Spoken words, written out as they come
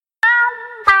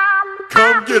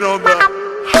Come get on the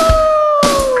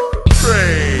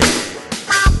train.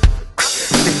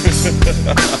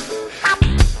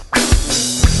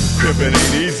 Pimpin'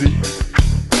 ain't easy.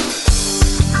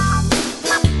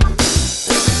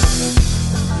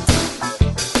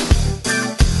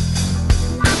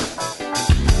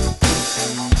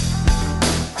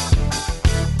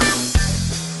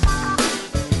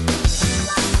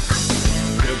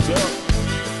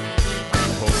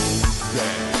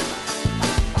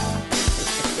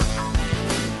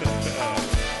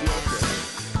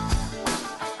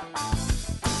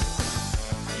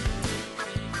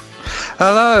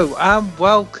 Hello and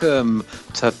welcome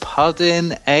to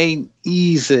Podding Ain't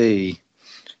Easy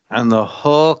and the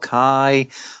Hawkeye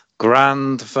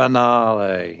Grand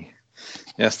Finale.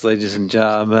 Yes, ladies and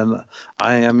gentlemen,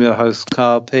 I am your host,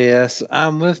 Carl Pierce,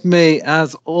 and with me,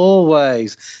 as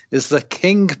always, is the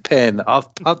kingpin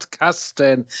of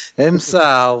podcasting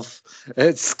himself.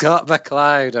 It's Scott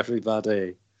McLeod,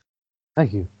 everybody.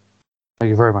 Thank you.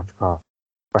 Thank you very much, Carl,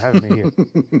 for having me here.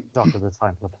 Talk to the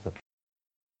time.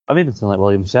 I'm even sound like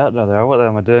William Shatner there. What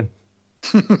am I doing?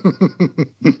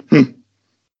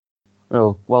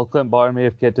 Well, Clint Barton may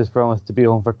have kept his promise to be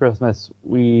home for Christmas.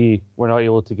 We were not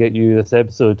able to get you this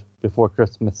episode before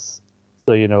Christmas.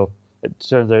 So, it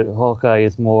turns out Hawkeye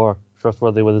is more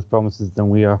trustworthy with his promises than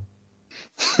we are.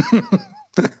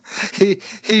 He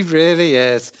really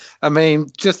is. I mean,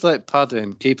 just like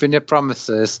Podding, keeping your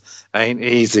promises ain't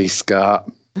easy,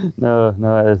 Scott. No,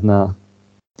 it is not.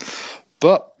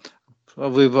 But I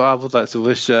would like to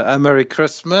wish a Merry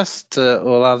Christmas to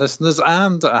all our listeners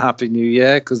and a Happy New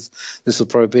Year, because this will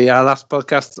probably be our last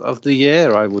podcast of the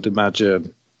year, I would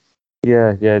imagine.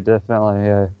 Yeah, definitely.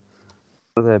 Yeah.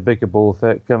 With a bigger Boba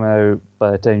Fett coming out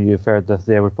by the time you've heard this,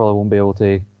 we probably won't be able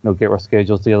to get our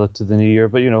schedules together to the new year.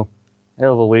 But, hell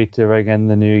of a way to ring in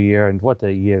the new year, and what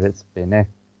a year it's been, eh?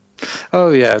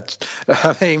 Oh, yeah.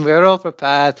 I mean, we're all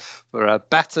prepared for a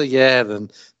better year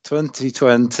than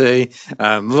 2020,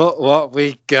 and look what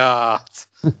we got.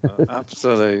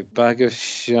 Absolute bag of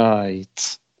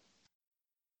shite.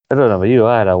 I don't know about you,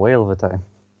 I had a whale of a time.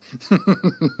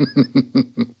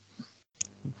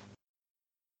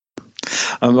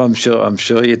 I'm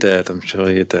sure you did. I'm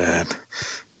sure you did.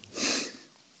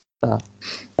 Have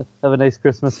a nice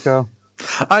Christmas, Carl.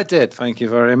 I did, thank you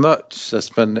very much. I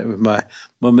spent it with my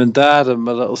mum and dad and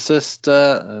my little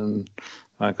sister, and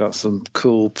I got some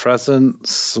cool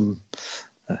presents.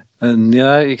 And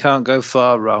you can't go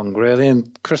far wrong, really,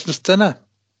 in Christmas dinner.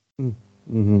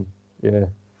 Mm-hmm. Yeah.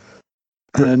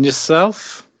 And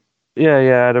yourself? Yeah, I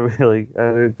had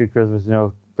a good Christmas.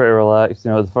 Pretty relaxed.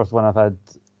 The first one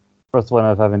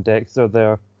I've having Dexter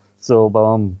there, so my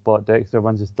mum bought Dexter a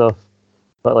bunch of stuff.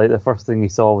 But the first thing he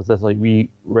saw was this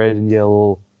wee red and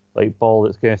yellow ball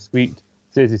that's kind of squeaked.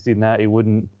 As soon as he seen that, he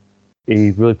wouldn't. He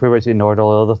really pretty much ignored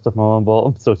all the other stuff my mum bought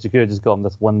him. So she could have just got him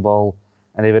this one ball,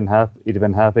 and he'd have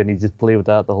been happy, and he'd just play with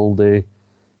that the whole day.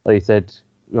 Like he said,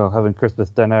 having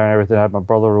Christmas dinner and everything. I had my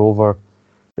brother over.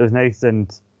 It was nice,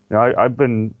 and I've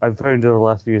found over the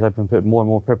last few years I've been putting more and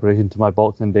more preparation to my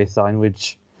Boxing Day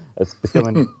sandwich. It's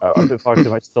becoming I put far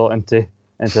too much thought into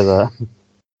that.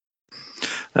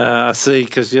 I see,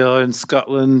 because you're in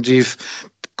Scotland, you've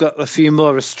got a few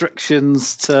more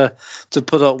restrictions to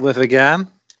put up with again.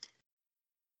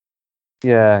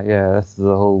 Yeah, this is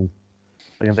the whole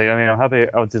thing. I mean, I'm happy.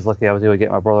 I was just lucky I was able to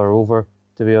get my brother over,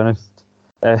 to be honest.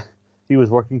 He was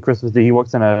working Christmas Day. He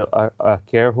works in a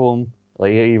care home.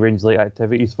 He arranged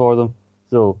activities for them.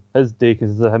 So his day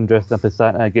consists of him dressing up as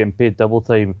Santa, getting paid double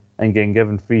time, and getting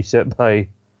given free shit by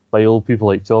old people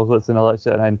like chocolates and all that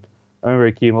shit. And I remember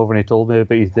he came over and he told me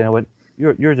about his day. And I went,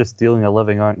 "You're just stealing a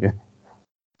living, aren't you?"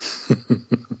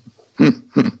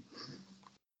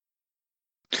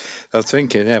 I was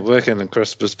thinking, working on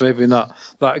Christmas, maybe not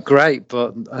that great,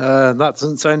 but that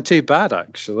doesn't sound too bad,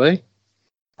 actually.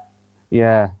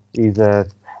 Yeah, he's we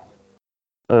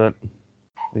can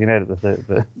edit this out,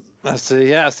 but I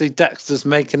see Dexter's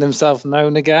making himself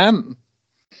known again.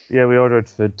 Yeah, we ordered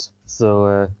food,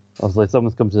 so I was like,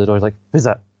 someone's come to the door. He's like, "Who's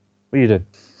that? What are you doing?"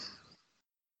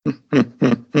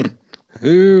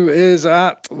 Who is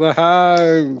at the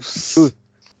house?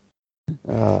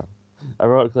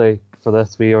 Ironically, for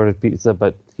this, we ordered pizza,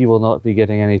 but he will not be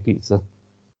getting any pizza.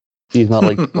 He's not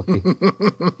lucky.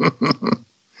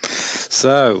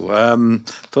 So,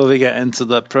 before we get into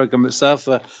the program itself,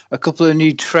 a couple of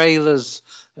new trailers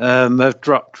have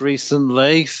dropped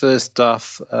recently. First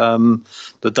off,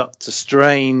 the Doctor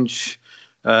Strange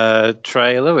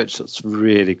trailer, which looks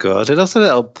really good. It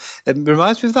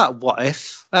reminds me of that What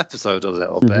If episode a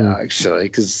little bit, actually,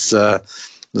 because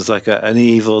there's like an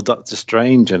evil Doctor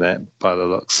Strange in it by the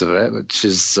looks of it, which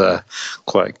is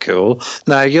quite cool.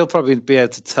 Now you'll probably be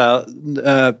able to tell,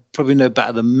 probably know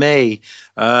better than me,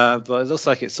 but it looks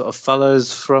like it sort of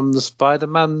follows from the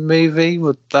Spider-Man movie.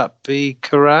 Would that be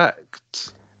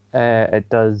correct? It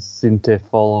does seem to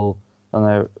follow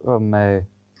from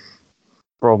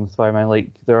Spider-Man.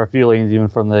 Like there are a few lines even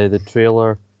from the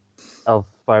trailer of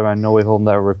Spider-Man No Way Home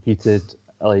that are repeated.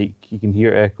 Like you can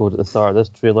hear echoed at the start of this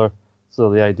trailer. So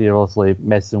the idea of like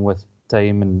messing with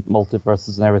time and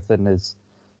multiverses and everything is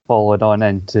followed on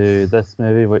into this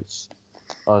movie, which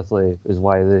honestly is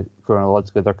why the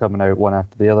chronologically they're coming out one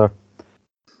after the other.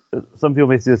 Some people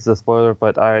may see this as a spoiler,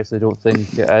 but I actually don't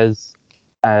think it is.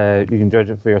 You can judge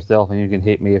it for yourself and you can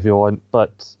hate me if you want,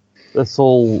 but this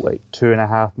whole like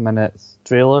 2.5 minutes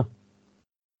trailer,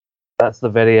 that's the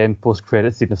very end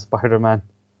post-credit scene of Spider-Man.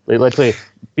 Like literally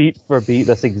beat for beat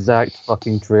this exact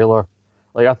fucking trailer.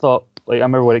 Like I thought, like I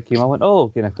remember when it came out, I went, oh,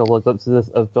 getting a couple of glimpses of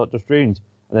this of Doctor Strange,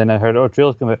 and then I heard, oh,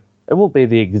 trailers come out. It won't be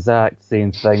the exact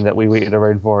same thing that we waited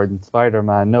around for in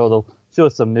Spider-Man. No, they'll show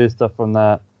us some new stuff from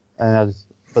that, but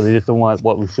they just don't want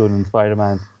what we've shown in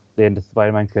Spider-Man, the end of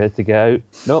Spider-Man credits to get out.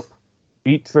 Nope,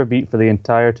 beat for the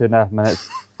entire 2.5 minutes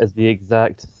is the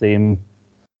exact same.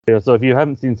 So if you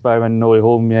haven't seen Spider-Man No Way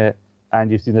Home yet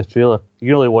and you've seen this trailer,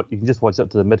 you can just watch up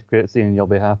to the mid-credit scene and you'll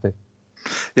be happy.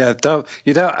 Yeah, don't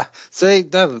see.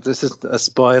 No, this is a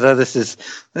spoiler. This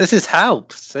is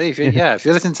help. See, if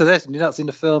you're listening to this and you've not seen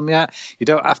the film yet, you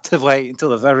don't have to wait until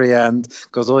the very end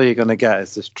because all you're going to get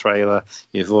is this trailer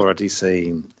you've already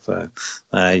seen. So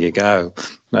there you go.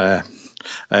 I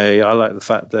like the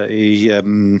fact that he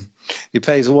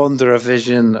pays Wanda a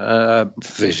visit.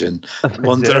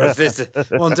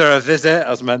 I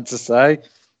was meant to say.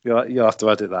 You have to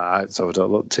edit that out so I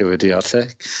don't look too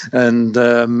idiotic. And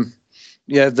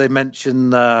they mention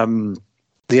the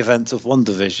events of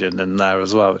WandaVision in there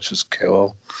as well, which was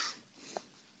cool.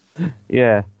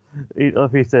 Yeah,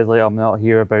 if he says like I'm not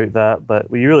here about that,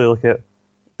 but when you really look at,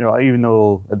 even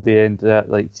though at the end that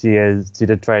like she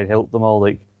did try and help them all,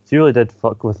 like she really did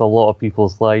fuck with a lot of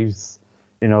people's lives,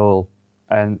 and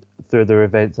through the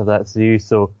events of that series.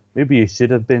 So maybe you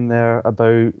should have been there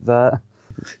about that.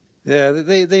 Yeah,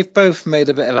 they've both made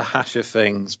a bit of a hash of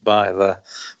things by the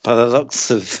looks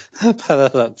of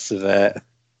it.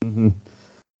 Mm-hmm.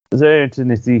 It's very interesting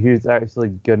to see who's actually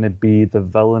going to be the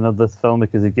villain of this film,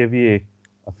 because they give you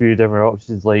a few different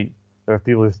options. Like there are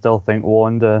people who still think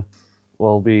Wanda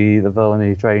will be the villain.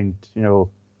 You try and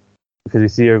because you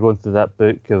see her going through that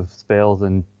book of spells,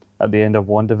 and at the end of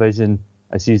WandaVision,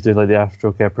 as she's doing like the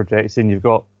astral care projection, you've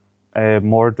got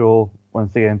Mordo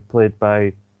once again played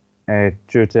by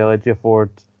Chiwetel Ejiofor,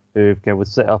 who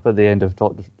was set up at the end of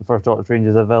the first Doctor Strange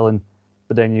as a villain,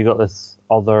 but then you got this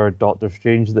other Doctor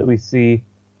Strange that we see,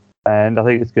 and I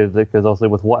think it's good because also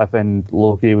with What If and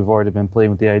Loki, we've already been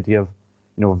playing with the idea of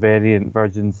variant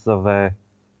versions of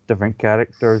different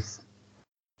characters.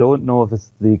 Don't know if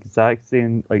it's the exact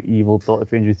same like evil Doctor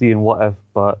Strange we see in What If,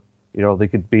 but they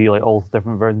could be like all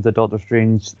different versions of Doctor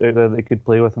Strange out there they could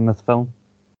play with in this film.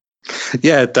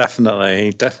 Yeah, definitely.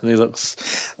 He definitely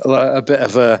looks like a bit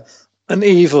of an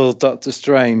evil Doctor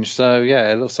Strange. So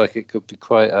yeah, it looks like it could be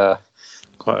quite a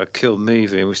cool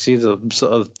movie. We see the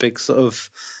sort of big sort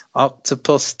of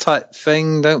octopus type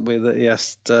thing, don't we? That he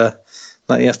has to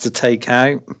take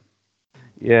out.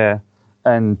 Yeah,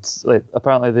 and like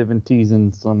apparently they've been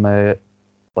teasing some if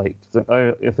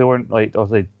they weren't like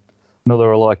obviously, there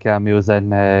were a lot of cameos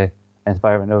in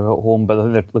Spider-Man No Home, but I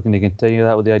think they're looking to continue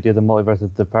that with the idea of the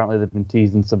multiverse. Apparently they've been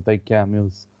teasing some big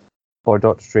cameos for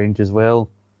Doctor Strange as well.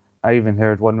 I even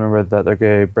heard one rumor that they're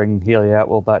going to bring Haley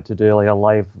Atwell back to do like a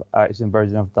live action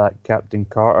version of that Captain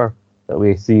Carter that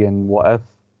we see in What If.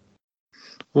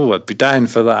 Oh, I'd be down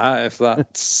for that if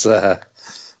that's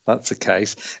the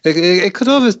case. It could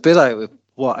almost be like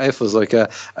What If was like a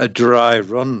dry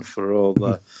run for all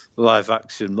the live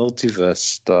action multiverse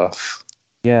stuff.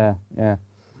 Yeah.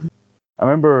 I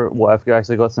remember What If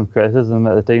actually got some criticism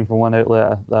at the time from one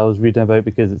outlet that I was reading about,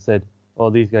 because it said,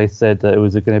 these guys said that it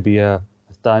was going to be a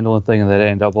standalone thing, and then it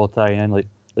ended up all tying in. Like,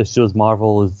 this shows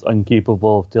Marvel is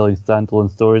incapable of telling standalone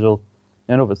stories. Well,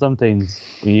 but sometimes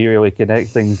when you really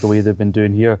connect things the way they've been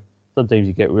doing here, sometimes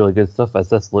you get really good stuff as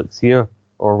this looks here,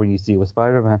 or when you see with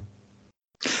Spider-Man.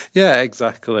 Yeah,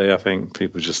 exactly. I think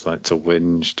people just like to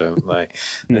whinge, don't they?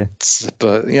 Yeah.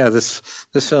 But yeah, this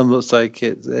film looks like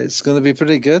it's going to be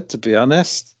pretty good, to be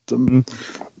honest. I'm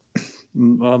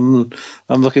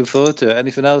looking forward to it.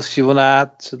 Anything else you want to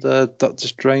add to the Doctor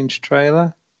Strange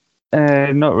trailer?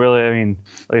 Not really. I mean,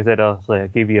 like I said, I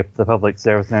gave you the public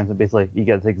service announcement. Basically, you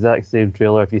get the exact same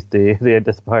trailer if you stay at the end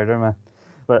of Spider-Man.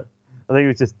 But I think it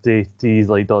was just to tease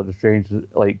like Doctor Strange,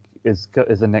 like is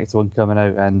the next one coming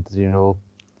out, and to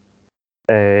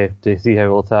see how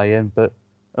it'll tie in. But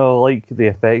like the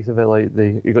effects of it, like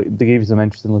they gave you some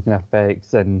interesting looking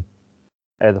effects, and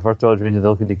the first Doctor Strange, they're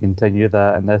looking to continue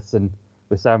that, and this, and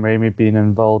with Sam Raimi being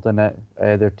involved in it,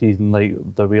 they're teasing like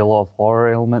there'll be a lot of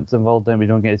horror elements involved in it. We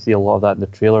don't get to see a lot of that in the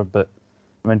trailer, but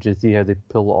I'm interested to see how they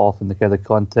pull it off in the kind of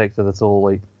context of this whole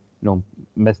like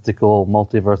mystical,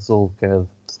 multiversal kind of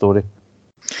story.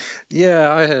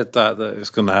 Yeah, I heard that it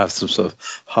was going to have some sort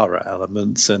of horror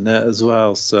elements in it as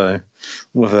well. So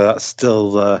whether that's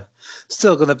still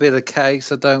going to be the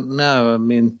case, I don't know. I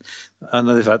mean, I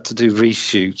know they've had to do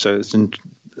reshoots, so it's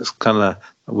kind of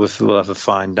we'll have to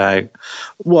find out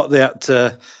what they had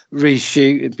to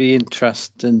reshoot. It'd be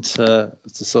interesting to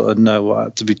sort of know what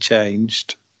had to be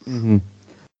changed. Mm-hmm.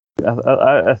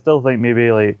 I still think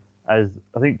maybe like. As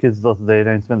I think, because the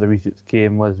announcement the reshoots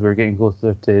came was we were getting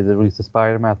closer to the release of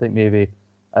Spider-Man. I think maybe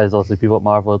as also people at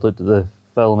Marvel had looked at the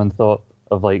film and thought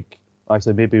of like,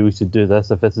 actually maybe we should do this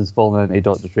if this is falling into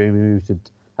Doctor Strange. Maybe we should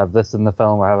have this in the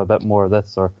film or have a bit more of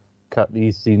this or cut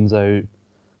these scenes out,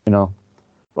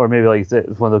 or maybe like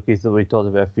it's one of the cases that we talked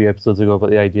about a few episodes ago about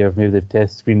the idea of maybe they've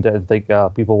test screened it and think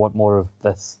people want more of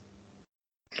this.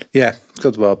 Yeah,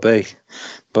 could well be,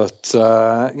 but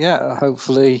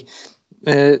hopefully.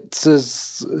 It's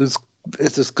as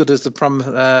good as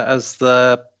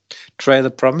the trailer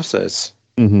promises.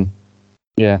 Mm-hmm.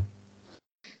 Yeah.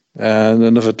 And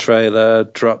another trailer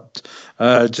dropped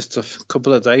just a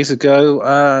couple of days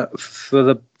ago for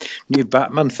the new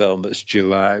Batman film that's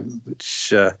due out,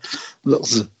 which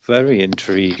looks very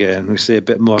intriguing. We see a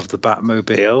bit more of the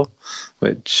Batmobile,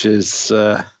 which is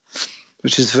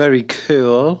very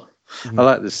cool. Mm-hmm. I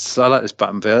like this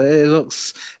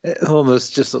Batmobile. It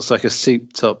almost just looks like a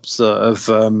souped up sort of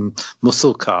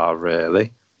muscle car,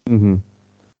 really. Mm-hmm.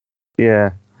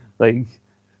 Yeah, like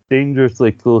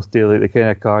dangerously close to like the kind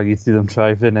of car you see them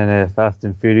driving in Fast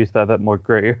and Furious, but a bit more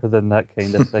grittier than that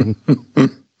kind of thing.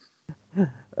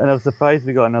 And I was surprised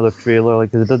we got another trailer,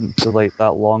 because it didn't feel like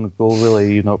that long ago,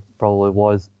 really. Probably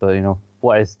was, but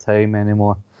what is time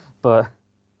anymore? But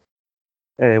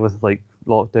with like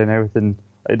lockdown and everything.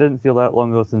 It didn't feel that long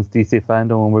ago since DC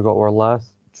Fandom when we got our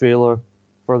last trailer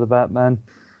for the Batman.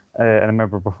 And I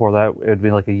remember before that it had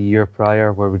been like a year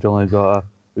prior where we'd only got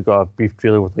a brief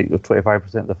trailer with like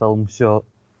 25% of the film shot,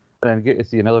 and then get to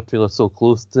see another trailer so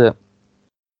close to it,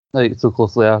 like so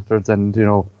closely afterwards, and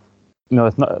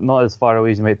it's not as far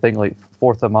away as you might think. Like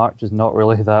 4th of March is not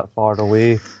really that far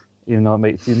away, even though it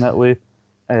might seem that way.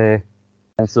 And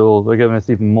so they're giving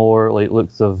us even more like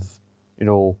looks of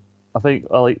I think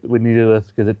we needed this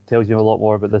because it tells you a lot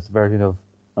more about this version of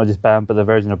not just Batman, but the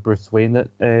version of Bruce Wayne that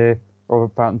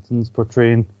Robert Pattinson's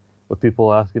portraying, with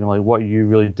people asking him like, "What are you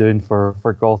really doing for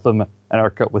Gotham?" And our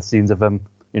cut with scenes of him,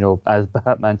 as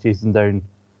Batman chasing down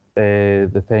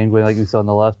the Penguin, like we saw in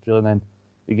the last trailer, and then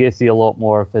you get to see a lot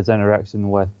more of his interaction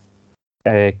with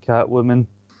Catwoman,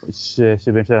 which should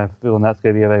be interesting. I feel that's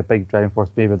going to be a very big driving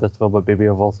force, maybe of this film, but maybe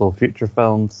of also future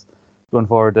films going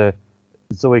forward.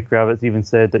 Zoe Kravitz even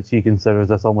said that she considers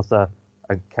this almost a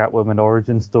Catwoman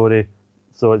origin story.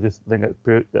 So I just think I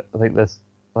think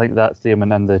that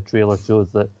statement in the trailer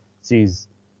shows that she's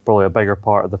probably a bigger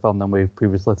part of the film than we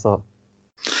previously thought.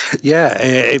 Yeah,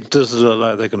 it does look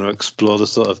like they're going to explore the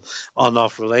sort of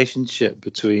on-off relationship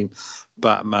between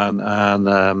Batman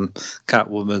and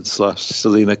Catwoman /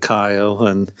 Selina Kyle,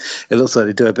 and it looks like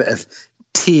they do a bit of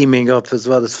teaming up as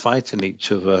well as fighting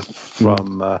each other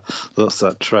from looks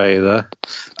that trailer.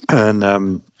 And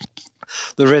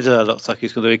the Riddler looks like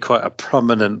he's going to be quite a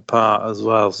prominent part as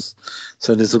well,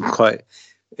 so there's some quite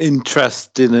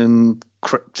interesting and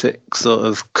cryptic sort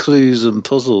of clues and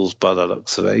puzzles by the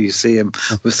looks of it. You see him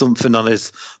with something on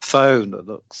his phone that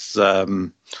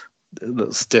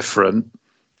looks different.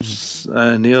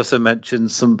 And he also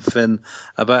mentioned something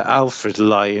about Alfred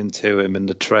lying to him in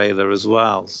the trailer as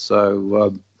well.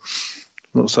 So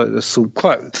looks like looks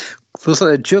like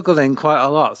they're juggling quite a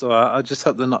lot. So I just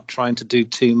hope they're not trying to do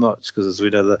too much, because as we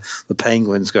know, the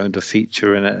Penguin's going to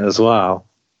feature in it as well.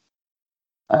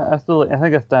 I think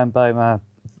I stand by my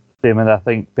statement. I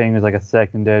think Penguin's like a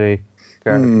secondary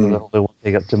character. They won't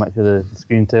take up too much of the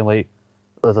screen time. Like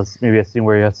there's maybe a scene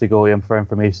where he has to go in for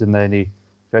information, then he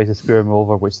tries to screw him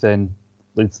over, which then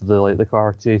leads to the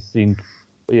car chase scene.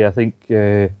 But yeah, I think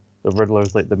the Riddler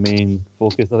is like the main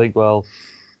focus. I think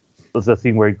there's a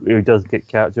scene where he does get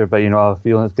captured, but I have a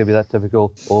feeling it's gonna be that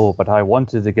typical. Oh, but I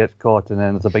wanted to get caught, and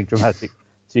then it's a big dramatic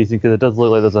chasing, because it does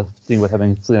look like there's a scene with him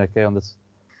and Selina Kyle on this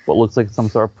what looks like some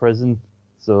sort of prison.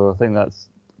 So I think that's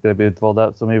gonna be involved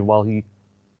that. So maybe while he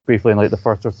briefly in like the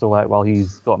first or so act while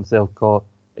he's got himself caught.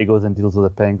 He goes and deals with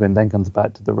the Penguin, then comes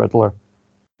back to the Riddler.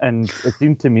 And it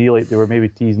seemed to me like they were maybe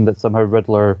teasing that somehow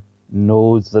Riddler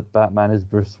knows that Batman is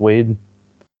Bruce Wayne,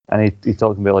 and he's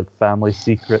talking about like family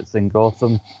secrets in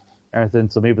Gotham, and everything.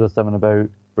 So maybe there's something about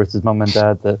Bruce's mum and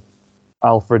dad that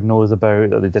Alfred knows about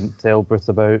that they didn't tell Bruce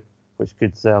about, which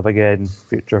could set up again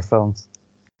future films.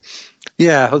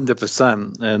 Yeah,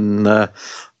 100%. And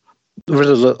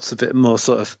Riddler looks a bit more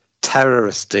sort of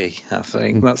terroristy, I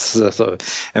think. That's the sort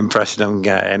of impression I'm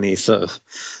getting. Any sort of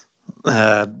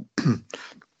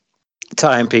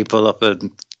tying people up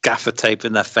and gaffer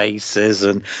taping their faces,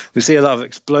 and we see a lot of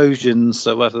explosions.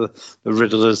 So whether the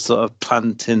Riddler's sort of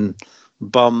planting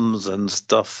bombs and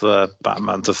stuff for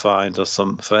Batman to find or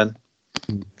something.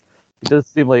 It does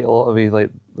seem like a lot of his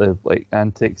the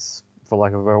antics, for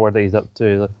lack of a better word, that he's up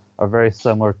to are very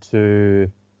similar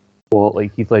to what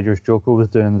like Heath Ledger's Joker was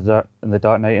doing in the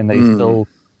Dark Knight, and that he's still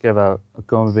kind of a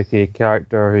comic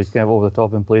character who's kind of over the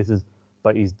top in places,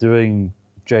 but he's doing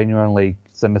genuinely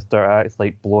sinister acts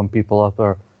like blowing people up,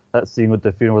 or that scene with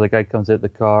the funeral where the guy comes out the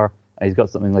car and he's got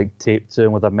something like taped to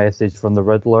him with a message from the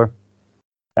Riddler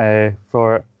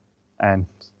for it. And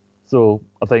so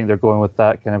I think they're going with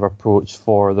that kind of approach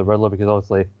for the Riddler, because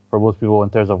obviously for most people in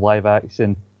terms of live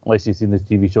action, unless you've seen the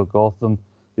TV show Gotham,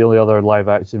 the only other live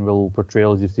action real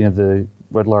portrayals you've seen of the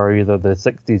Riddler are either the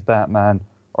 60s Batman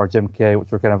or Jim Carrey,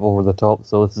 which were kind of over the top.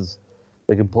 So this is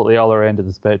the completely other end of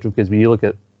the spectrum, because when you look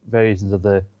at variations of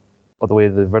the way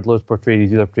the Riddler is portrayed,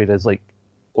 he's either portrayed as like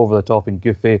over the top and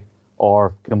goofy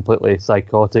or completely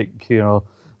psychotic, if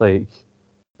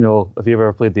you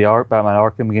ever played the Batman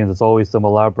Arkham games, it's always some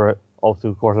elaborate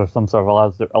obstacle course or some sort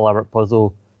of elaborate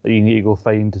puzzle that you need to go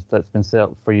find that's been set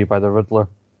up for you by the Riddler.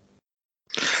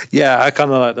 Yeah, I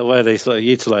kind of like the way they sort of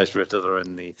utilised Riddler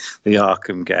in the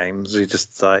Arkham games. We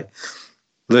just like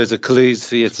loads of clues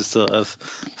for you to sort of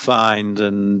find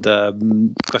and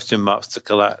question marks to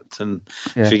collect, and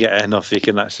if you get enough, you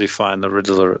can actually find the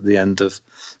Riddler at the end of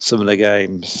some of the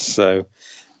games. So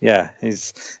yeah,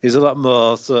 he's a lot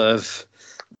more sort of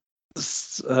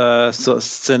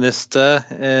sinister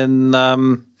in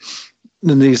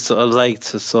these sort of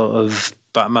later sort of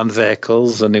Batman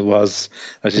vehicles than he was,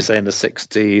 as you say, in the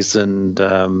 60s and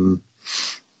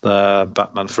the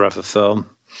Batman Forever film.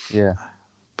 Yeah.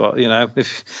 But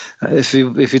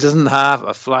if he doesn't have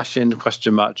a flashing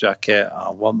question mark jacket, I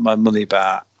want my money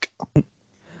back. I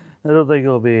don't think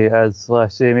it'll be as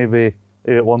flashy. Maybe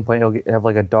at one point he'll have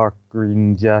like a dark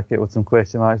green jacket with some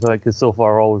question marks on it, because so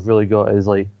far all we've really got is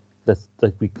like this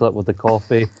like we clip with the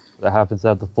coffee that happens to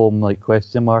have the foam like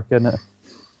question mark in it.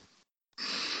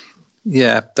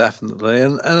 Yeah, definitely.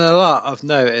 And a lot I've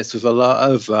noticed with a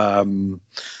lot of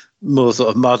more sort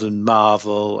of modern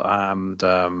Marvel and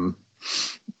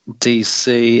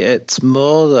DC, it's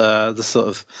more the sort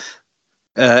of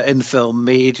in-film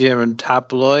media and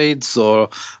tabloids, or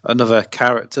another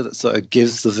character that sort of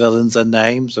gives the villains their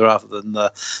names, rather than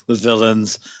the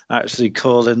villains actually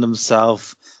calling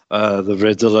themselves the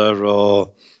Riddler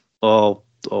or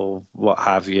what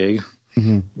have you.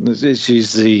 Mm-hmm. It's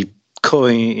usually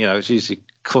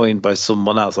coined by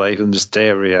someone else, like even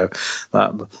Mysterio.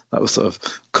 That was sort of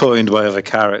coined by other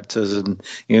characters, and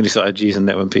he only started using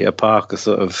it when Peter Parker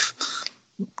sort of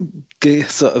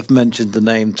mentioned the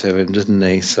name to him, didn't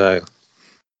he? So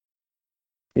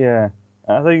yeah,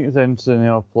 I think it's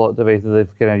interesting, plot devices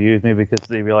they've kind of used, maybe because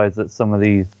they realise that some of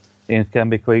these names can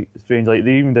be quite strange. Like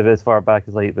they even did it as far back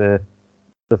as like the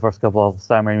first couple of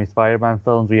Sam Raimi Spider-Man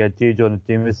films, where you had J. Jonah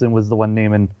Jameson was the one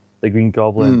naming the Green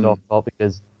Goblin and Doc Ock,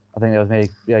 because I think that was maybe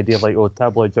the idea of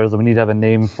tabloid journalism, we need to have a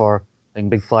name for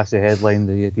big flashy headline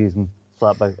that you use and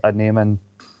slap a name in.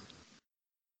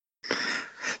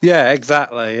 Yeah,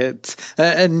 exactly.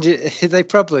 And they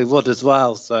probably would as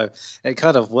well, so it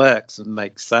kind of works and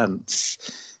makes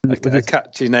sense. A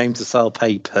catchy name to sell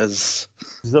papers.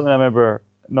 Something I remember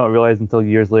not realising until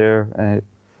years later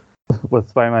with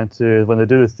Spider-Man 2, when they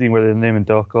do the scene where they're naming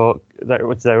Doc Ock,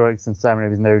 which is ironic since Sam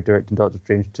Raimi's now directing Doctor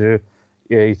Strange 2.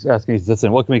 Yeah, he's asking,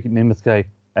 listen, what can we name this guy?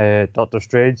 Doctor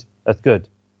Strange? That's good.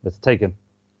 It's taken.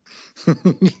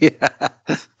 Yeah.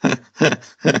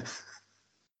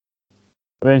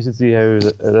 I'm interested to see how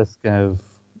this kind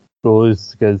of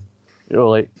goes, because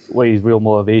what his real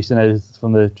motivation is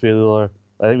from the trailer.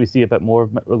 I think we see a bit more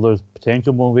of Riddler's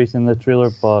potential motivation in the trailer,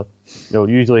 but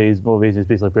usually his motivation is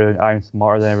basically proving I'm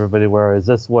smarter than everybody, whereas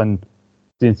this one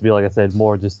seems to be, like I said,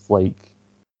 more just like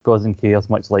causing chaos,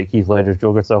 much like Heath Ledger's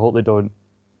Joker. So I hope they don't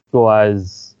go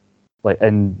as they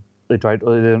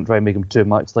don't try and make him too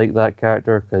much like that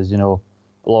character, because a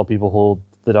lot of people hold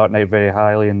The Dark Knight very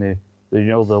highly, and they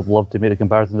they'll love to make the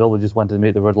comparisons. They just wanted to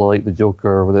make the Riddler like the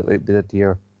Joker, or they did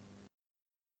here.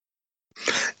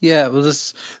 Yeah, well,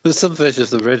 there's some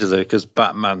versions of the Riddler because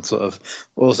Batman sort of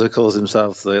also calls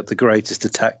himself the greatest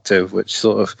detective, which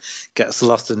sort of gets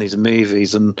lost in these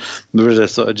movies, and the Riddler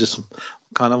sort of just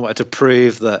kind of wanted to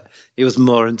prove that he was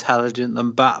more intelligent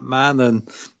than Batman, and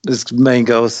his main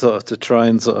goal was sort of to try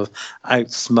and sort of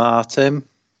outsmart him.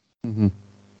 Mm-hmm.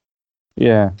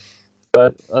 Yeah,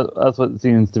 but that's what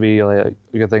seems to be like a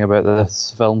good thing about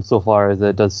this film so far, is that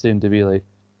it does seem to be like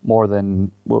more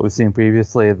than what we've seen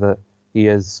previously, that he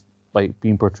is like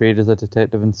being portrayed as a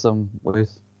detective in some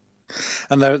ways.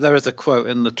 And there is a quote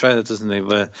in the trailer, doesn't he,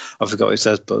 where I forgot what he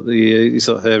says, but you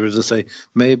sort of hear him say,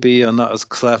 "Maybe you're not as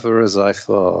clever as I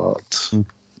thought."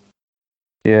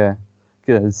 Yeah,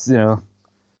 because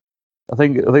I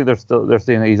think they're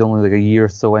saying that he's only like a year or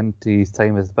so into his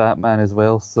time as Batman as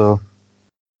well. So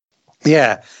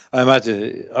yeah, I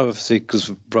imagine, obviously,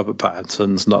 because Robert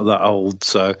Pattinson's not that old,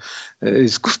 so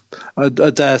I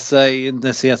dare say in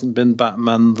this he hasn't been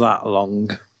Batman that long.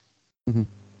 Mm-hmm.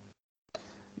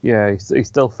 Yeah, he's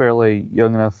still fairly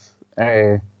young enough.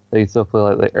 That he still play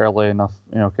like the early enough,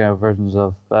 kind of versions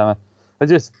of Batman. I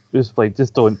just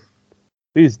don't.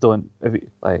 Please don't.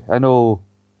 I know,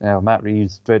 Matt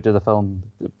Reeves directed the film,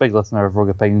 big listener of Rogue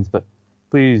Opinions, but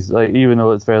please, even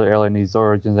though it's fairly early in his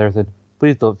origins and everything,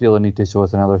 please don't feel the need to show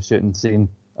us another shooting scene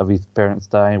of his parents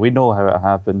dying. We know how it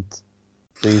happened.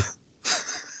 Please.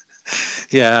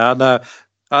 Yeah, I know.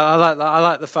 I like that. I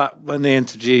like the fact when they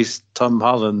introduced Tom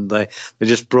Holland, they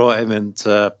just brought him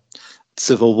into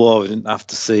Civil War. We didn't have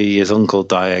to see his uncle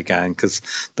die again, because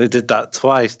they did that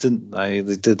twice, didn't they?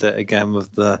 They did it again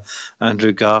with the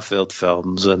Andrew Garfield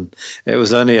films, and it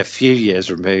was only a few years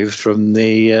removed from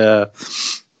the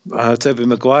Tobey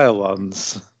Maguire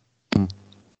ones.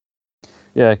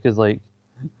 Yeah, because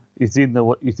you've seen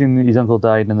his uncle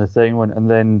died in the second one, and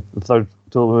then the third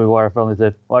Tobey Maguire film, they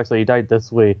said, "Well, actually, he died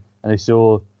this way," and they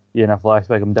show in a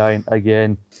flashback him dying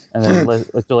again, and then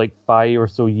literally 5 or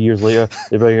so years later,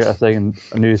 they bring out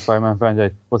a new Spider-Man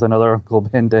franchise with another Uncle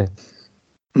Ben death.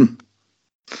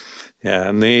 Yeah,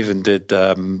 and they even did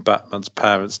Batman's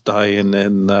parents dying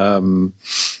in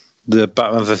the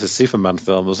Batman vs Superman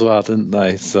film as well, didn't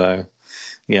they? So,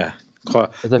 yeah,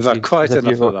 we've had quite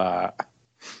enough of that.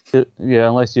 Yeah,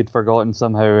 unless you'd forgotten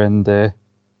somehow in the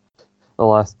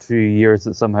last 2 years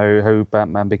that somehow how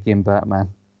Batman became Batman.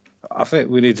 I think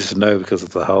we needed to know because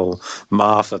of the whole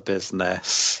Martha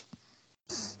business.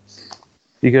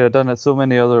 You could have done it so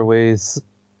many other ways.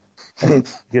 You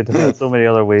could have done it so many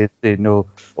other ways to know.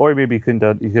 Or maybe you could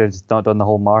have just not done the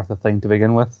whole Martha thing to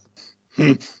begin with.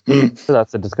 So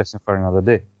that's a discussion for another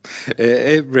day.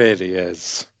 It really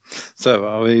is. So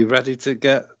are we ready to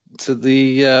get to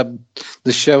the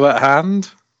show at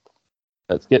hand?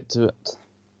 Let's get to it.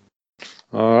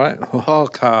 All right,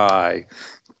 Hawkeye.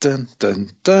 Dun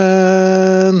dun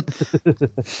dun.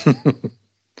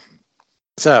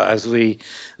 So as we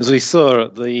saw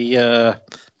at the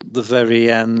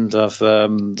very end of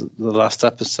the last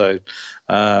episode,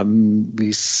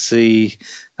 we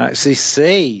actually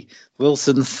see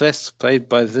Wilson Fisk, played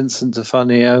by Vincent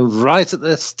D'Onofrio, right at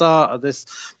the start of this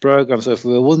program. So if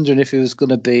we were wondering if he was going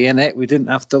to be in it, we didn't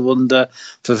have to wonder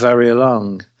for very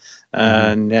long.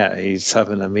 And he's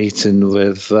having a meeting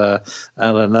with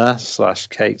Eleanor /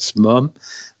 Kate's mum,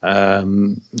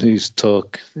 who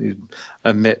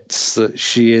admits that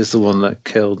she is the one that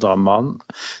killed Armand.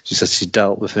 She says she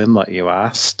dealt with him like you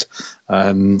asked,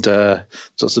 and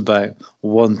talks about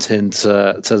wanting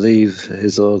to leave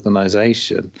his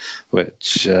organisation,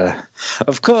 which,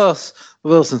 of course,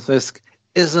 Wilson Fisk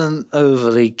isn't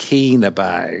overly keen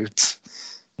about.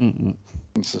 Mm-mm.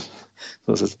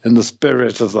 In the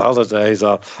spirit of the holidays,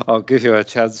 I'll give you a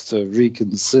chance to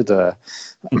reconsider.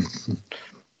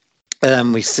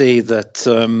 And we see that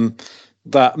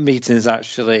that meeting is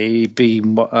actually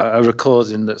been a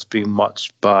recording that's been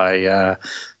watched by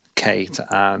Kate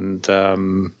and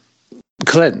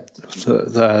Clint,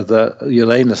 the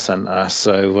Yelena sent us.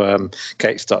 So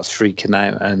Kate starts freaking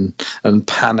out and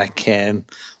panicking.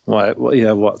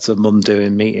 What's her mum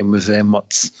doing? Meeting with him?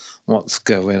 What's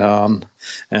going on?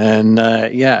 And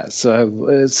so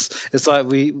it's like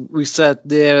we said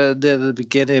near the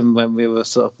beginning when we were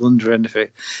sort of wondering if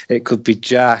it could be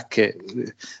Jack.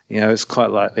 It's quite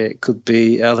likely it could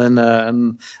be Eleanor,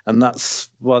 and that's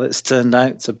what it's turned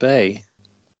out to be.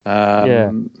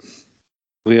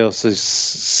 We also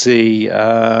see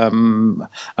a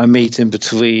meeting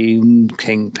between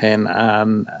Kingpin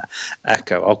and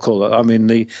Echo. I'll call it. I mean,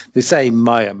 they say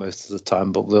Maya most of the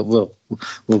time, but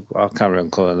I'll carry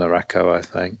on calling her Echo, I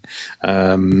think.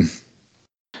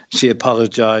 she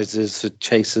apologizes for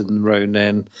chasing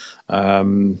Ronin.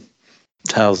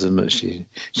 Tells him that she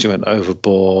went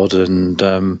overboard and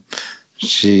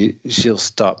she'll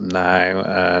stop now.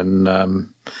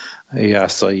 And he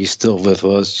asks, "Are you still with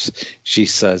us?" She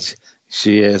says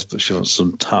she is, but she wants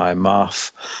some time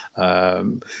off.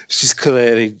 She's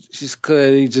clearly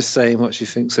just saying what she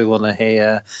thinks they want to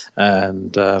hear,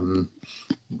 and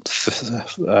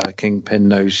Kingpin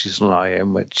knows she's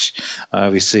lying, which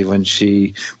we see when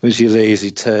she leaves.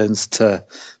 He turns to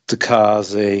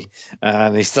Kazi,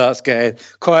 and he starts getting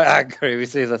quite angry. We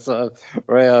see the sort of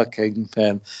real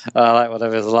Kingpin. I like one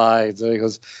of his lines.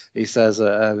 He says,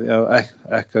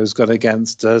 Echo's gone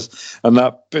against us, and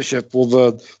that Bishop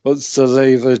woman wants to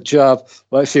leave her job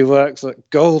like she works at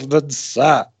Goldman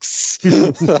Sachs. I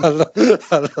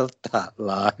love that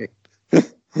line.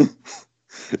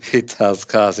 He tells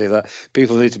Kazi that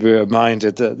people need to be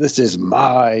reminded that this is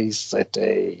my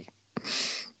city.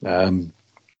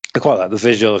 I quite like the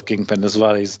visual of Kingpin as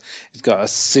well. He's got a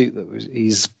suit that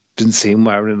he's been seen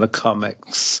wearing in the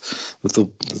comics, with the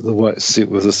white suit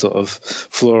with a sort of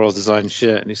floral design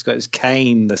shirt, and he's got his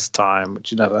cane this time, which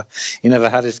he never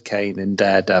had his cane in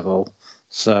Daredevil.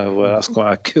 So that's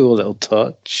quite a cool little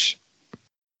touch.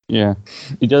 Yeah,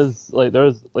 he does.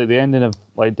 There's the ending of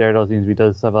Daredevil seems he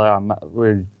does have a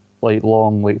weird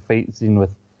long fight scene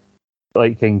with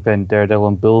Kingpin, Daredevil,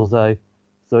 and Bullseye.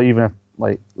 So even if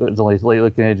it's only slightly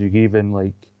looking edgy, even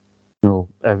even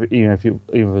if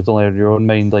it's only in your own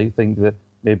mind, think that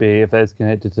maybe if it's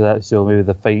connected to that show, maybe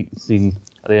the fight scene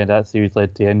at the end of that series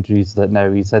led to injuries that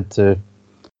now he's had to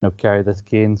carry this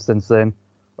cane since then,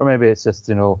 or maybe it's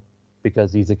just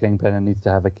because he's a Kingpin and needs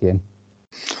to have a cane.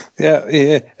 Yeah,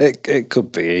 it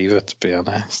could be either, to be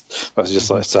honest. I just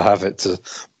like to have it to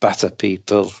batter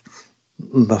people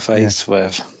in the face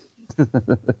with.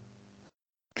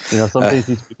 Sometimes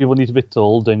these people need to be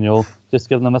told, and just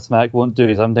giving them a smack won't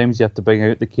do. Sometimes you have to bring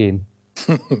out the cane.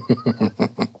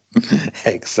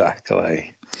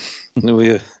 Exactly.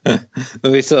 we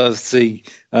sort of see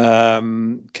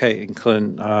Kate and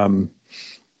Clint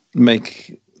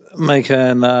make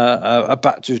a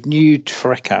batch of new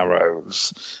trick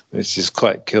arrows, which is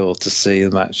quite cool to see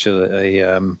them actually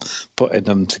putting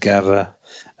them together,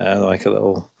 like a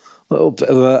little bit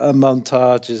of a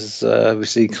montage as we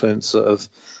see Clint sort of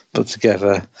put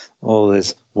together all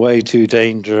these way too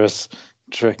dangerous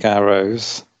trick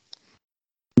arrows.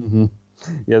 Mm-hmm.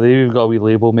 Yeah, they've even got a wee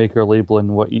label maker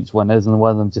labeling what each one is, and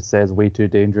one of them just says "way too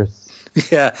dangerous."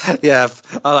 Yeah.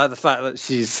 I like the fact that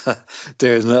she's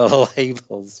doing little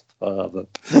labels for them.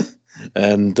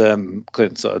 And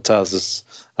Clint sort of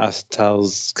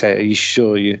tells Kate, "Are you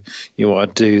sure you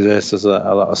want to do this? There's a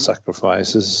lot of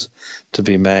sacrifices to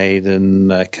be made."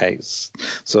 And Kate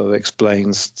sort of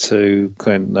explains to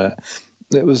Clint that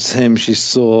it was him she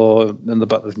saw in the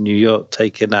Battle of New York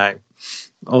taking out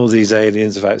all these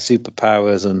aliens without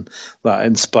superpowers, and that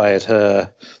inspired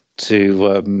her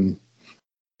to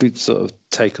sort of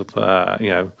take up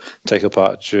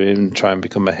archery and try and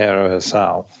become a hero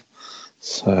herself.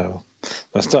 So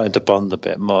I'm starting to bond a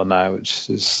bit more now, which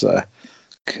is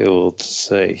cool to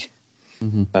see.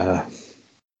 Mm-hmm.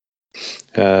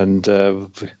 And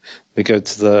we go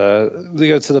to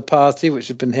the party, which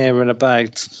we've been hearing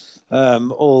about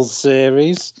all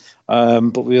series.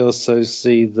 But we also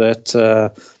see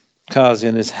that Kazi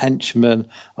and his henchmen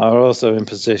are also in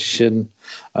position,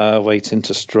 waiting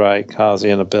to strike. Kazi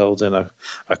in a building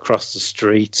across the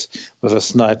street with a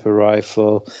sniper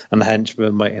rifle, and the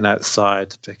henchmen waiting outside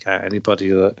to pick out anybody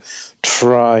that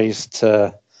tries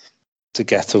to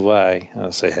get away. And I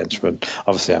say henchmen,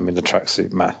 obviously I mean the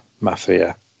tracksuit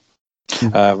mafia.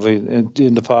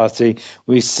 In the party,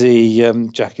 we see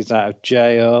Jack is out of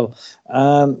jail,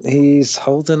 and he's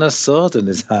holding a sword in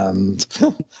his hand,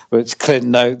 which Clint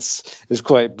notes is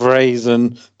quite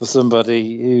brazen for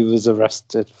somebody who was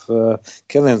arrested for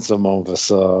killing someone with a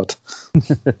sword.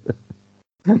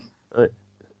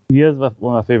 Here's one of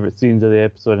my favourite scenes of the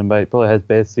episode, and probably his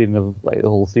best scene of the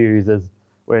whole series is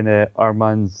when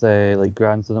Armand's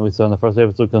grandson that we saw in the first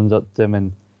episode comes up to him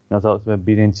and talks about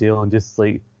being in jail and just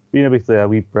being basically a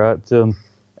wee brat to him.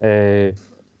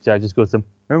 Jack just goes to him,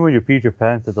 "Remember when you peed your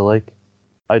pants at the lake?"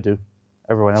 "I do.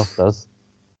 Everyone else does."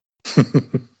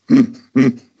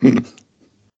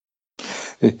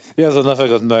 There's another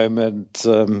good moment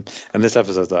in this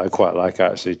episode that I quite like,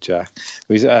 actually, Jack.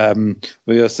 We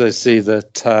also see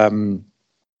that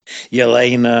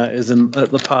Yelena is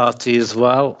at the party as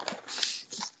well.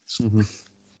 Mm-hmm.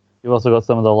 You've also got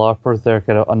some of the LARPers there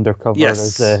kind of undercover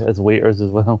as waiters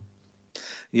as well.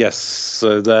 Yes,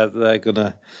 so they're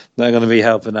gonna be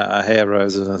helping out our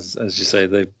heroes, and as you say,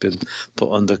 they've been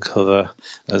put undercover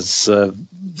as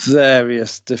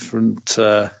various different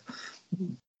like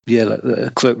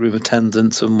cloakroom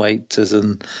attendants and waiters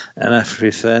and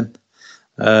everything.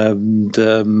 And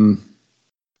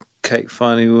Kate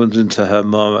finally runs into her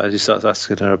mum as he starts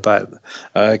asking her about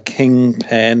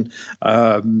Kingpin.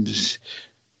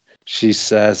 She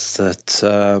says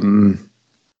that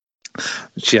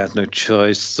she had no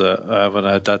choice. That when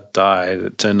her dad died,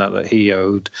 it turned out that he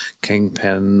owed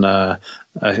Kingpin a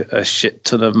shit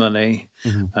ton of money,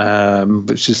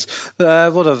 which is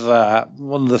one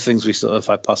of the things we sort of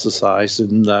hypothesised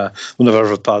in one of our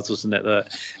other pods, wasn't it?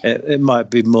 That it might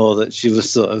be more that she was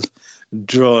sort of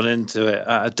drawn into it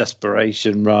out of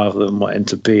desperation rather than wanting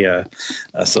to be a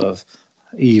sort of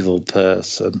evil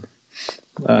person.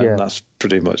 And that's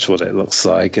pretty much what it looks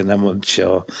like. And then once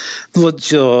you're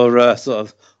sort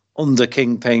of under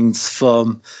Kingpin's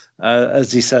thumb,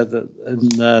 as he said that in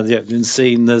the opening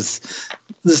scene, there's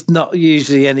not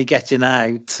usually any getting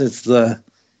out. It's the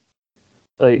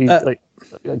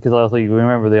because I you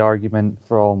remember the argument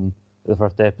from the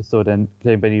first episode, and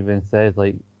Kingpin even said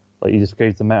like he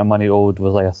describes the amount of money owed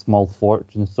was like a small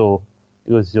fortune. So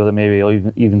it was that maybe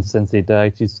even since he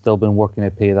died, she's still been working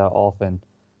to pay that off. And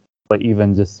like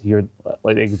even just here,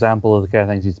 like the example of the kind of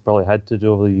things she's probably had to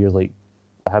do over the years, like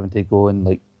having to go and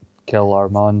like kill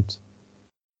Armand.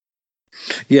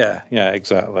 Yeah,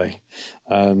 exactly.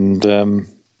 And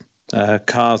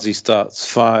Kazi starts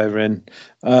firing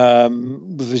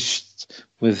with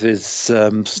his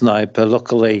sniper.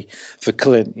 Luckily for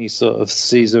Clint, he sort of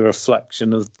sees a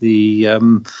reflection of the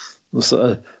sort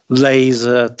of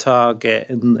laser target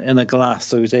in a glass,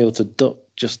 so he's able to duck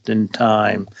just in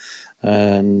time.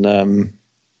 And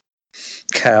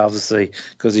obviously,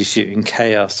 because he's shooting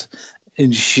chaos,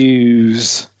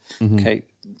 ensues. Kate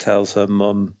tells her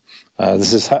mum,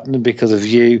 this is happening because of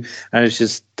you, and it's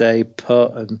just stay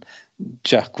put. And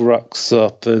Jack rocks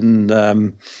up, and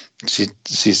she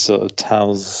sort of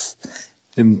tells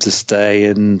him to stay,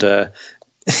 and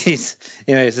he's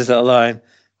it's this little line,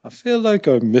 I feel like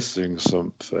I'm missing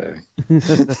something.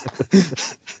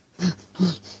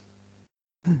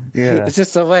 Yeah, it's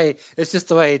just the way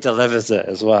he delivers it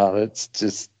as well. It's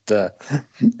just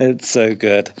it's so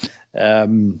good.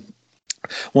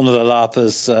 One of the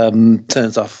LARPers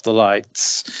turns off the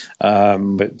lights,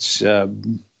 which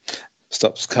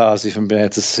stops Kazi from being able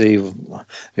to see who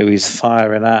he's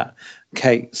firing at.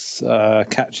 Kate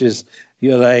catches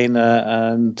Yelena,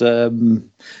 and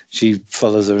she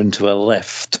follows her into a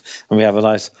lift, and we have a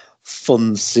nice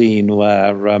fun scene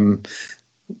where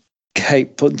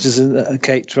Kate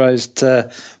tries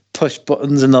to push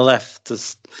buttons in the left to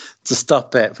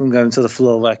stop it from going to the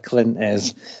floor where Clint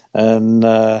is, and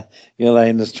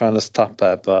Yelena's trying to stop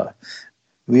her, but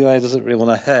Yelena doesn't really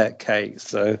want to hurt Kate,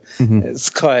 so it's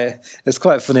quite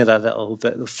funny, that little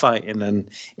bit of fighting and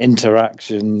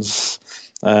interactions,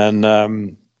 and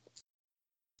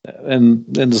in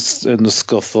the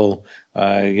scuffle,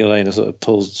 Yelena sort of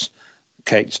pulls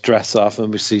Kate's dress off,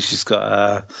 and we see she's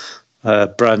got a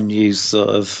brand new sort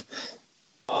of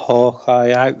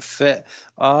Hawkeye outfit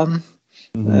on.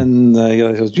 And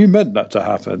Yelena goes, you meant that to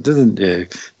happen, didn't you?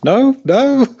 No.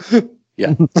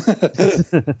 Yeah.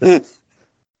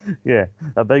 Yeah,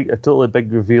 a totally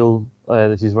big reveal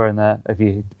that she's wearing that.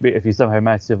 If you somehow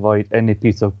manage to avoid any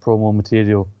piece of promo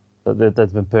material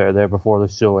that's been put out there before the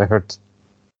show aired.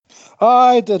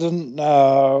 I didn't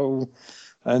know.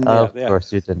 And of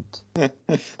course you didn't.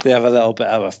 They have a little bit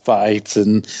of a fight,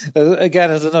 and again,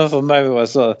 there's another moment where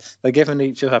sort of they're giving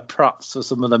each other props for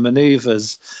some of the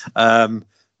manoeuvres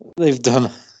they've done.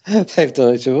 They've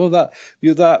done each other. Well, that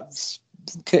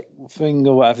kick thing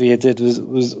or whatever you did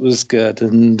was good,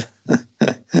 and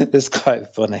it's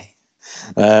quite funny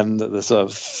that they're sort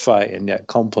of fighting yet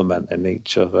complimenting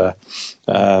each other.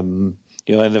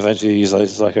 And eventually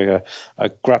use like a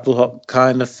grapple hook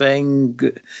kind of thing,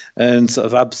 and sort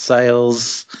of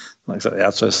abseils, like the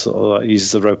abseils sort of like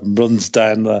uses the rope and runs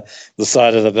down the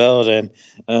side of the building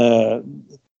to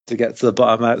get to the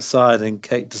bottom outside, and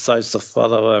Kate decides to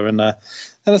follow her in a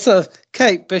sort of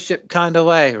Kate Bishop kind of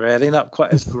way, really, not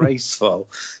quite as graceful.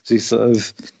 She sort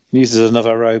of uses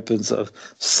another rope and sort of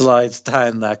slides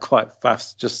down there quite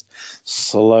fast, just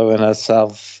slowing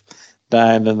herself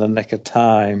down in the nick of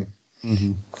time.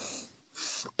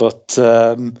 But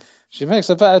she makes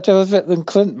a better job of it than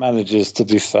Clint manages, to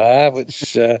be fair,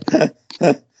 which get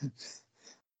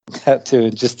to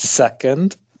in just a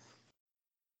second.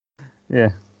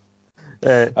 Yeah.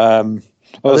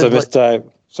 Also missed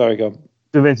out. Sorry, go on.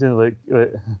 To mention,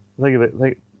 think of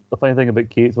it, the funny thing about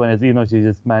Kate's one is, even though she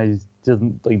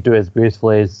doesn't like do it as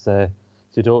gracefully as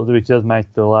she does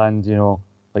manage to land,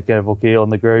 like kind of okay on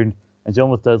the ground, and she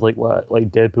almost does like what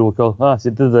like Deadpool would call, she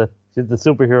did the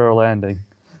superhero landing.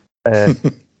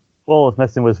 All was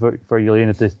missing was for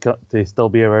Yelena to still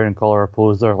be around and call her a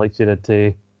poser like she did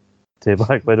to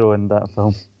Black Widow in that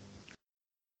film.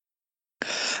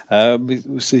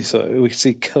 We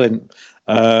see Clint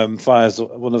fires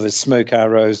one of his smoke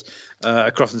arrows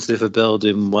across into the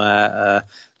building where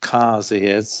Kazi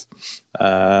is.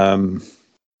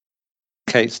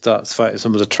 Kate starts fighting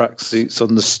some of the tracksuits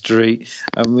on the street,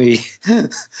 and we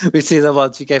see the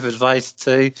one she gave advice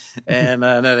to in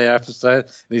an earlier episode,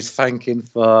 and he's thanking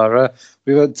for her.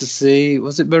 We went to see,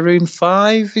 was it Maroon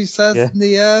 5, he says in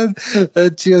the end?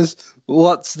 And she goes,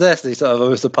 what's this? And he sort of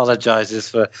almost apologises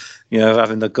for,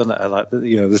 having the gun at her, like,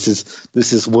 this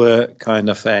is work kind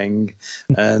of thing.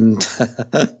 And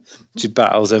she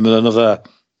battles him, and another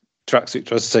tracksuit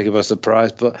tries to take him by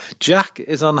surprise, but Jack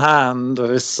is on hand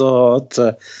with his sword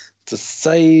to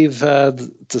save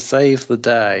the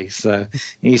day. So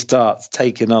he starts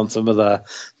taking on some of the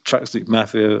tracksuit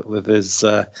mafia with his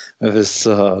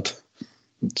sword,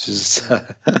 which is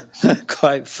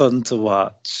quite fun to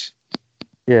watch.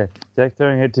 Yeah, Jack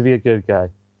turning out to be a good guy.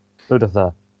 Who'd have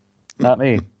thought? Not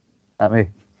me.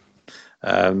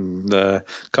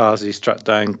 Kazi struck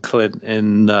down Clint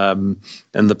in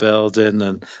the building,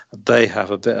 and they have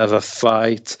a bit of a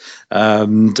fight.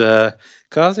 And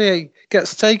Kazi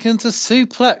gets taken to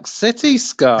Suplex City,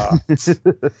 Scott.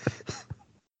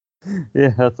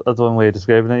 Yeah, that's one way of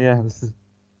describing it. Yeah, this is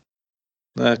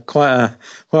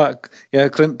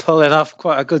Clint pulling off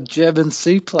quite a good German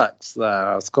suplex there.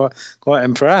 I was quite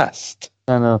impressed.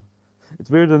 I know. It's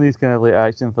weird in these kind of like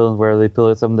action films where they pull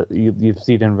out something that you've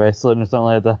seen in wrestling or something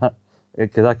like that.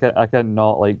 Because I can't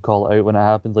not like call it out when it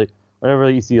happens. Like whenever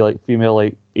you see like female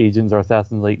like agents or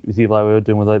assassins, like you see Black Widow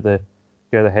doing with like the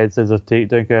kind of head scissors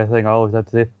takedown kind of thing, I always have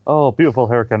to say, "Oh, beautiful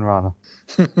Hurricane Rana."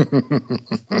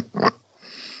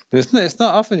 It's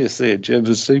not often you see a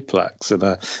German suplex in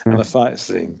a fight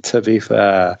scene, to be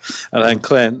fair. And then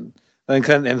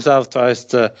Clint himself tries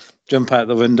to jump out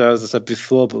the window, as I said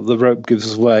before, but the rope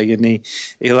gives way, and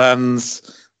he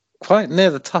lands quite near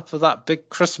the top of that big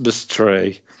Christmas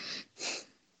tree.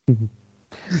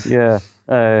 Yeah,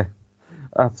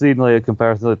 I've seen like a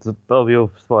comparison. It's probably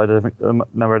spotted a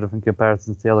number of different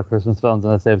comparisons to other Christmas films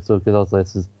in this episode, because also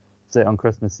this is set on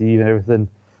Christmas Eve and everything.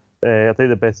 I think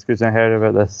the best description I heard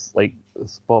about this like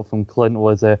spot from Clint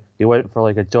was he went for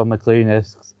like a John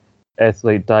McClane-esque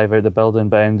like dive out the building,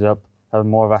 but ended up having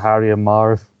more of a Harry and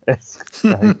Marv-esque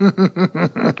dive.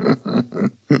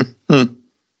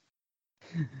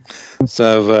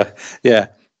 So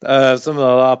some of the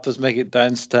LARPers make it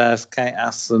downstairs. Kate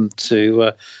asks them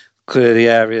to clear the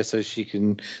area so she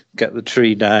can get the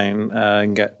tree down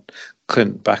and get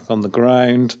Clint back on the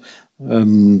ground.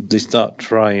 They start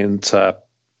trying to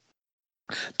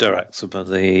direct some of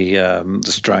the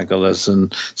stragglers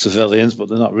and civilians, but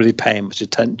they're not really paying much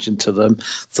attention to them.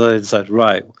 So they decide,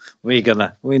 right, we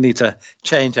need to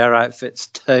change our outfits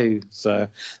too. So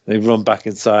they run back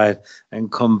inside and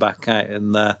come back out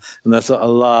in their sort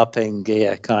of LARPing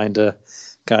gear kind of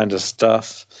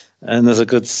stuff. And there's a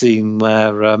good scene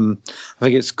where I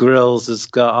think it's Grills has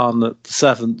got on the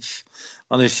 7th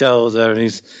on his shoulder, and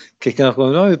he's kicking off,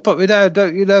 going, "Oh, put me down!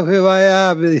 Don't you know who I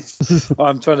am?" And "Oh,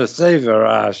 I'm trying to save her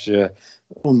ass, you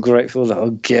ungrateful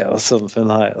little git," or something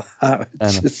like that.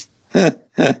 I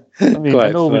mean,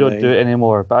 I know we don't do it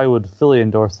anymore, but I would fully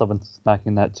endorse someone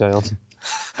smacking that child.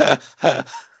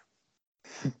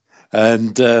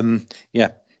 And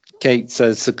Kate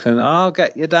says to Clint, "I'll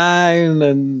get you down,"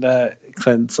 and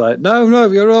Clint's like, "No,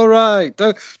 you're all right.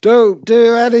 Don't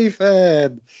do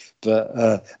anything."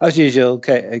 But as usual,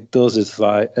 Kate ignores his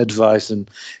advice and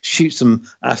shoots some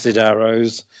acid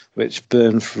arrows, which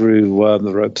burn through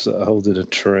the ropes that are holding a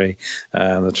tree,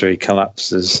 and the tree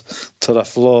collapses to the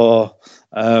floor,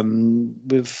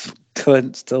 with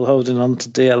Clint still holding on to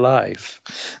dear life.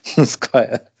 It's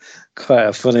quite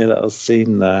a funny little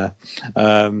scene there.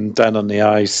 Down on the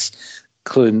ice,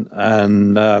 Clint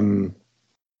and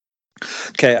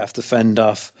Kate have to fend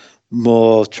off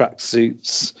more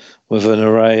tracksuits with an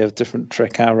array of different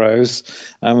trick arrows,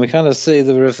 and we kind of see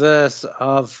the reverse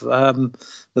of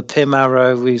the Pym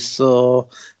arrow we saw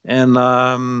in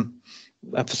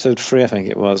episode 3, I think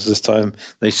it was. This time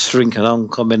they shrink an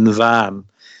oncoming van,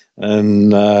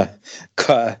 and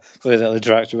quite a funny little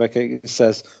interaction where Kate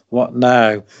says, "What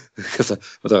now?" Because I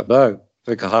don't know. I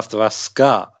think I'll have to ask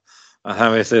Scott. And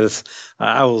how we see this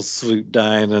owl swoop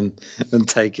down and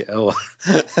take it away,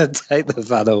 and take the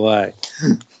van away.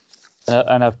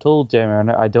 And I've told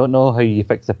Jeremy, I don't know how you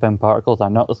fix the pin particles.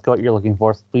 I'm not the Scot you're looking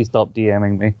for. So please stop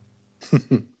DMing me.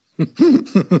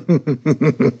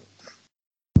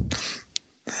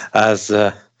 As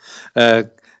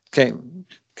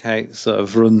Kate sort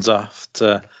of runs off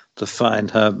to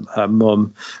find her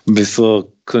mum before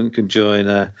Clint can join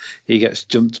her, he gets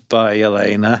jumped by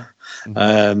Elena,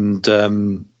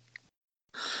 and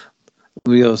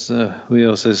we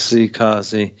also see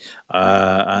Kazi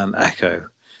and Echo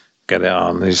get it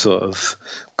on. He sort of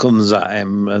comes at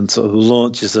him and sort of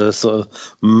launches a sort of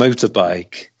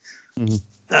motorbike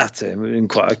at him in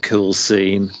quite a cool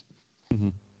scene.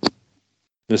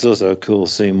 There's also a cool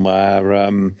scene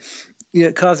where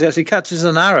Kazi actually catches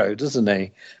an arrow, doesn't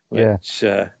he? Which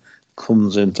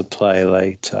comes into play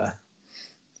later.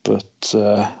 But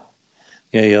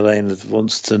Elena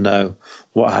wants to know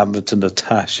what happened to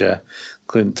Natasha.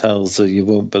 Clint tells her, "You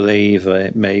won't believe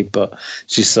me," but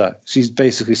she's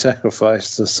basically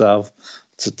sacrificed herself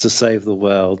to save the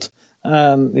world.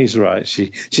 And he's right.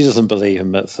 She doesn't believe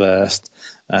him at first,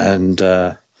 and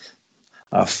a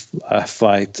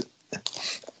fight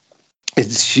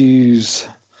ensues.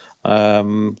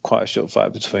 Quite a short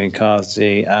fight between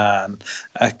Kazi and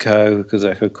Echo, because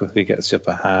Echo quickly gets the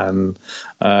upper hand.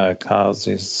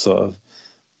 Kazi's sort of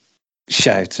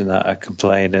shouting at her,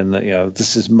 complaining that,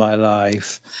 this is my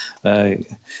life. I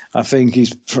think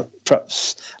he's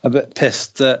perhaps a bit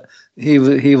pissed that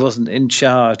he wasn't in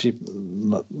charge.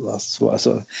 That's what I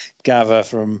sort of gather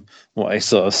from what he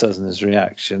sort of says in his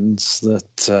reactions,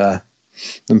 that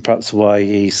and perhaps why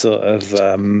he sort of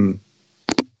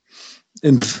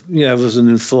was an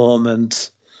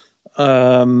informant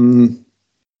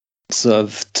sort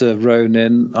of to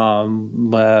Ronin,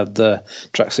 where the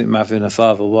Tracksuit Mafia and her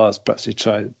father was. Perhaps he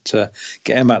tried to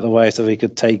get him out of the way so he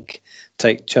could take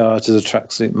charge of the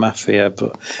Tracksuit Mafia,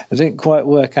 but it didn't quite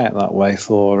work out that way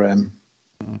for him.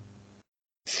 And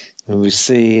we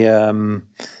see Eleanor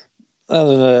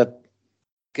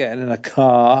getting in a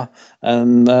car,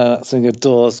 and I think a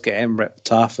door's getting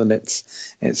ripped off, and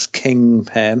it's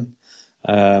Kingpin.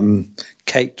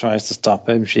 Kate tries to stop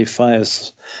him. She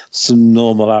fires some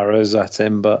normal arrows at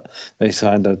him, but they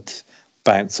kind of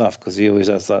bounce off because he always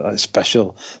has that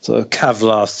special sort of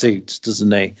Kevlar suit,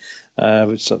 doesn't he?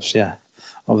 Which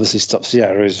obviously stops the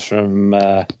arrows from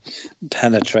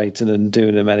penetrating and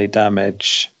doing him any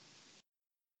damage.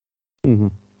 Yeah,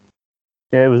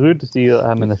 it was weird to see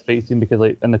him in this fight scene, because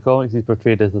like in the comics he's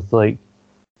portrayed as this, like,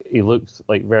 he looks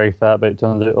like very fat, but it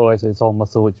turns out it's all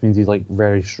muscle, which means he's like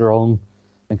very strong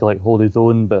and can like hold his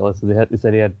own. But they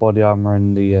said he had body armor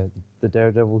in the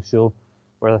Daredevil show,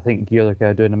 where I think here they're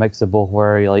kind of doing a mix of both,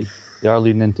 where they are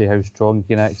leaning into how strong he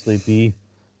can actually be,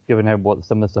 given how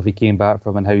some of the stuff he came back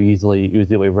from and how easily he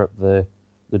was able to rip the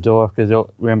door. Because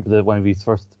remember one of the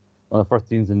first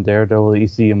scenes in Daredevil, you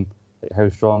see him, like, how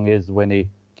strong he is when he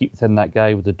keeps hitting that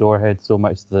guy with the door head so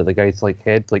much that the guy's like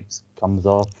head like comes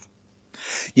off.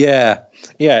 Yeah,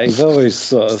 he's always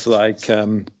sort of like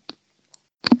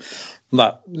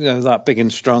that big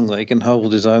and strong that he can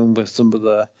hold his own with some of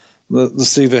the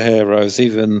superheroes,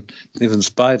 even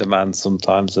Spider-Man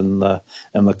sometimes in the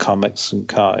comics and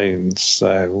cartoons.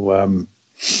 So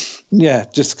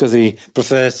just because he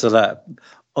prefers to let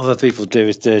other people do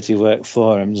his dirty work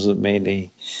for him doesn't mean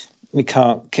he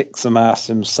can't kick some ass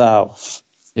himself.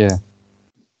 Yeah.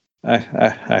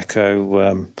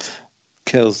 Echo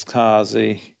kills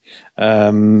Kazi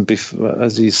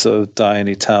as he's sort of dying.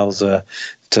 He tells her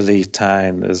to leave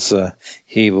town, as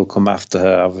he will come after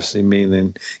her, obviously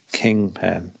meaning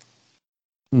Kingpin.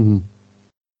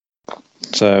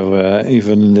 So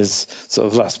even in his sort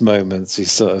of last moments,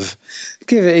 he's sort of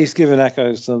given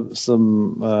Echo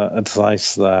some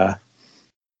advice there.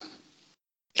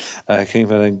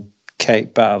 Kingpin and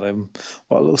Kate battle in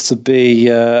what looks to be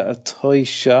a toy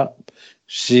shop.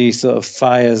 She sort of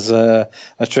fires a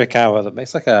trick arrow that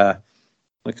makes like a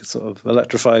sort of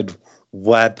electrified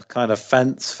web kind of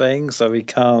fence thing, so he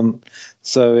can't.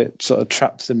 So it sort of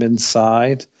traps him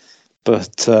inside,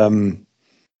 but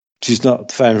she's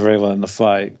not faring very well in the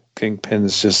fight.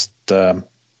 Kingpin's just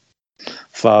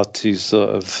far too sort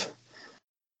of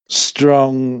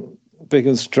strong, big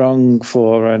and strong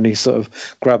for her, and he sort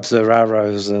of grabs her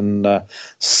arrows and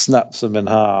snaps them in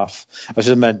half. I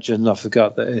should mention, I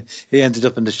forgot that he ended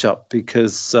up in the shop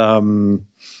because Eleanor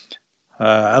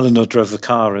drove the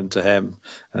car into him,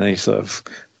 and he sort of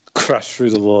crashed through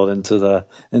the wall into the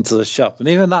shop, and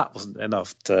even that wasn't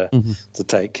enough to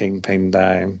take Kingpin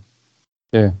down.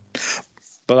 Yeah.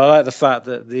 But I like the fact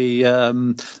that the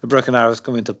broken arrows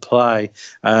come into play,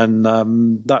 and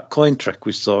that coin trick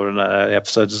we saw in the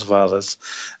episode, as well as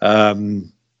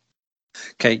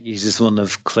Kate uses one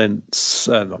of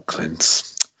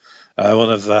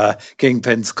one of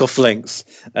Kingpin's cufflinks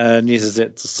and uses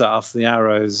it to set off the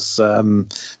arrows,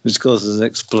 which causes an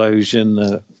explosion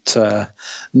that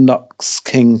knocks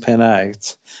Kingpin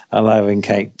out, allowing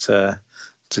Kate to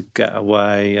get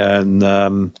away. And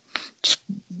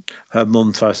her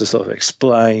mum tries to sort of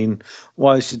explain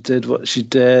why she did what she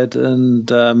did,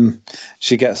 and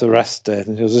she gets arrested.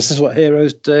 And she goes, "This is what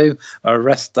heroes do: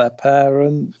 arrest their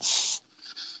parents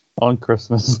on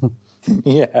Christmas."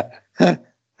 Yeah.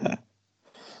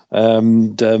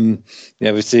 And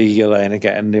we see Yelena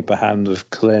getting the upper hand with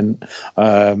Clint.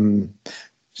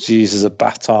 She uses a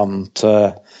baton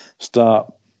to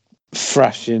start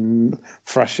thrashing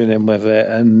him with it,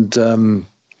 and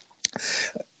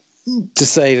to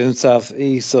save himself,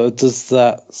 he sort of does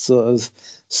that sort of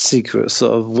secret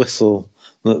sort of whistle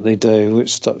that they do,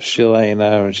 which stops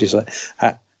Yelena, and she's like,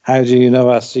 "How do you know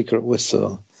our secret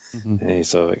whistle?" Mm-hmm. And he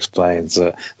sort of explains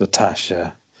that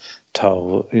Natasha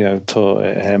taught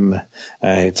him,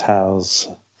 and he tells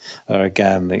her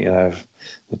again that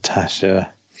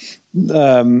Natasha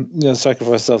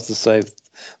sacrificed herself to save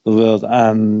the world,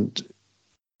 and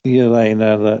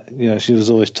Yelena, that she was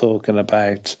always talking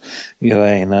about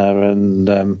Yelena, and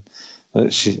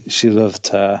that she loved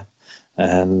her,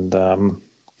 and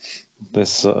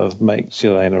this sort of makes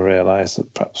Yelena realise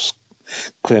that perhaps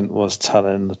Clint was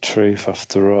telling the truth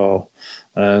after all.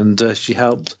 And she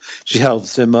helps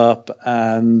him up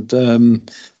and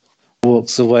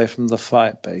walks away from the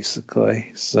fight,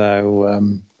 basically.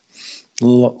 So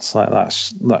looks like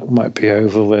that might be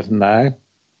over with now.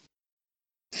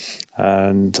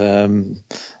 And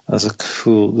there's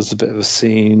a bit of a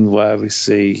scene where we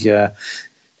see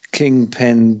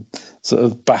Kingpin sort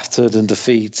of battered and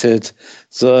defeated,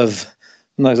 sort of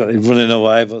not exactly running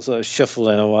away, but sort of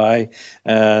shuffling away,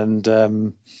 and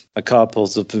a car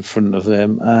pulls up in front of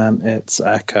him, and it's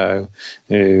Echo,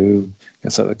 who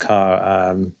gets out of the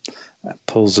car and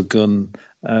pulls a gun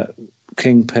at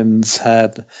Kingpin's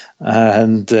head,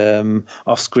 and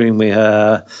off screen we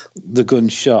hear the gun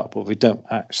shot, but we don't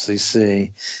actually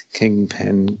see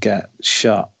Kingpin get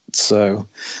shot. So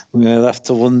we're left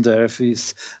to wonder if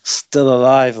he's still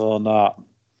alive or not.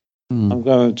 I'm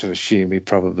going to assume he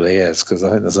probably is, because I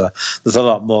think there's a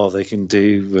lot more they can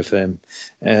do with him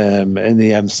in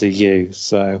the MCU.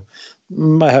 So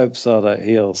my hopes are that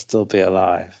he'll still be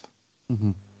alive.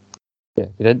 Mm-hmm. Yeah,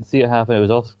 if you didn't see it happen, it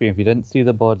was off screen. If you didn't see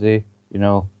the body,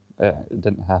 it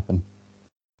didn't happen.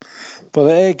 But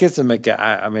it gives them a get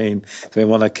out. I mean, if they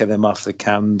want to kill him off, they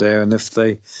can do, and if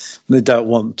they don't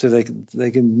want to,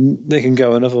 they can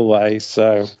go another way.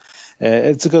 So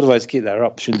it's a good way to keep their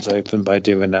options open by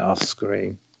doing it off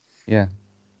screen. Yeah.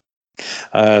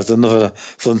 There's another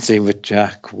fun scene with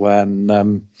Jack when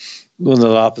one of the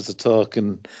LARPers are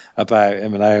talking about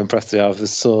him and how impressed they are with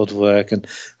his sword work,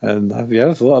 and have you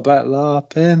ever thought about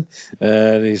LARPing?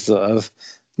 And he's sort of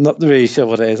not really sure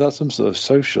what it is. That's some sort of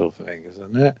social thing,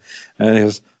 isn't it? And he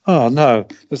goes, "Oh no,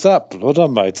 is that blood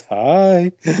on my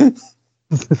tie?"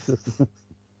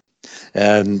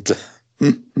 And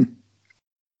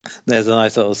there's a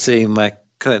nice little scene where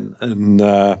Clint and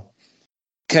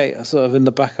Kate are sort of in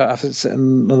the back. I think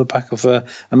sitting on the back of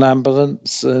an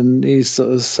ambulance, and he's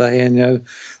sort of saying,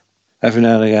 every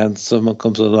now and again someone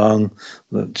comes along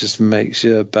that just makes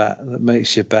you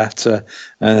better.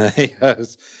 And he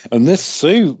goes, "And this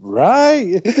suit,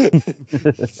 right?"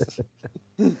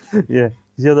 Yeah,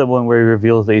 you know that one where he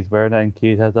reveals that he's wearing it, and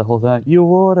Kate has the whole thing. You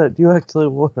wore it. You actually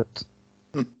wore it.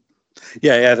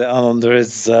 Yeah, he had it on under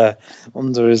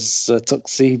his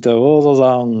tuxedo all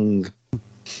along.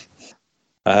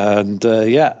 And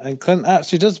and Clint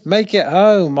actually does make it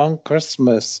home on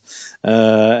Christmas,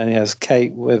 and he has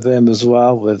Kate with him as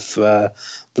well, with the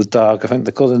dog. I think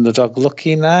they're calling the dog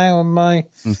Lucky now. Have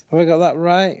I got that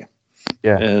right?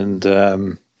 Yeah.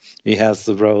 And he has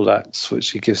the Rolex,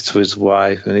 which he gives to his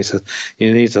wife, and he says,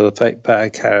 "You need to take better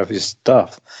care of your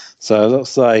stuff." So it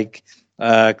looks like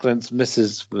Clint's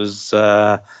missus was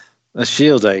a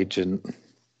SHIELD agent.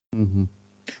 Mm-hmm.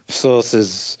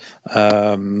 Sources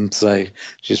say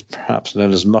she's perhaps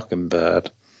known as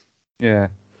Mockingbird. Yeah,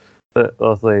 but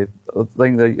also I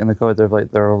think that in the comics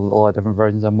there are a lot of different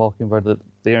versions of Mockingbird. That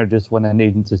they introduced one in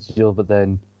Agents of S.H.I.E.L.D., but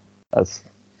then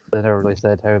they never really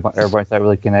said how everybody that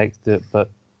really connects to it. But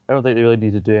I don't think they really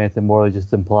need to do anything more than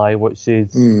just imply that she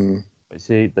used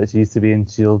to be in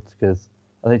S.H.I.E.L.D., because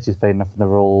I think she's fine enough in the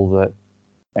role that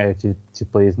she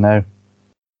plays now.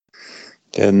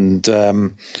 And a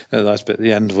nice bit at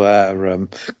the end where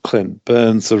Clint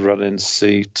burns the running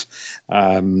suit,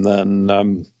 and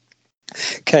then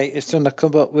Kate is trying to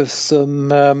come up with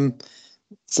some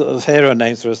sort of hero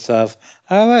names for herself.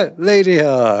 How about Lady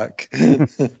Hawk?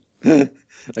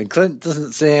 And Clint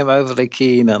doesn't seem overly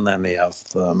keen on any of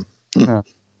them.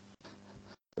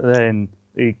 Then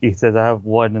he says, I have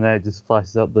one, and then it just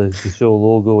flashes up the show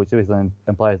logo, which basically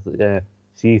implies that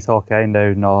she's Hawkeye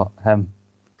now, not him.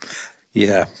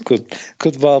 Yeah,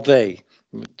 could well be,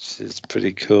 which is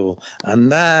pretty cool.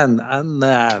 And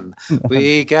then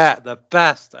we get the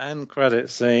best end credit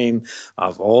scene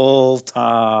of all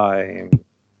time.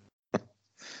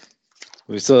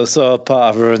 We sort of saw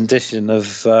part of a rendition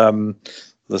of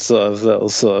the sort of little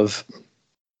sort of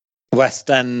West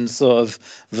End sort of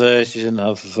version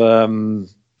of the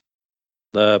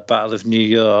Battle of New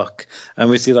York, and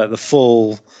we see like the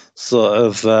full sort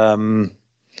of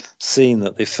scene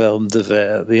that they filmed of it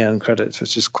at the end credits,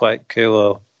 which is quite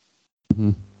cool.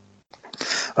 Mm-hmm.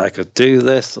 I could do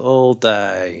this all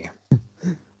day.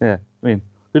 Yeah, I mean,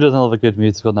 who doesn't love a good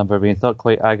musical number? I mean, it's not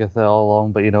quite Agatha all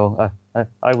along, but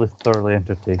I was thoroughly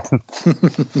entertained.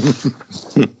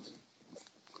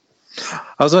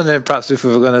 I was wondering perhaps if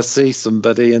we were going to see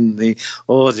somebody in the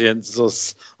audience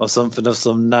or something of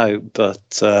some note,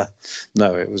 but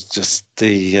no, it was just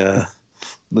the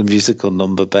musical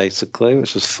number basically,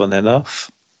 which was fun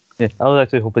enough. Yeah, I was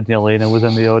actually hoping Elena was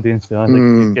in the audience. You know,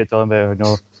 like get talking about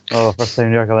first time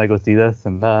in New York, I might go see this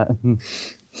and that.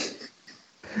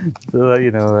 So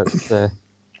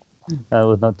that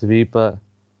was not to be, but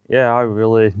yeah, I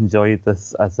really enjoyed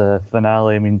this as a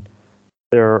finale. I mean,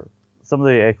 some of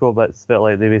the echo bits felt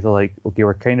like they basically like, okay,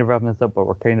 we're kind of wrapping this up, but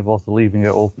we're kind of also leaving it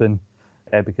open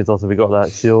because also we got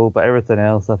that show. But everything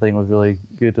else, I think, was really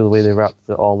good the way they wrapped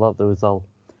it all up. There was all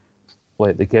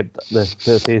like they kept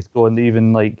the pace going.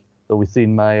 Even like that we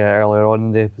seen Maya earlier on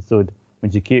in the episode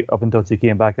when up until she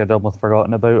came back, I'd almost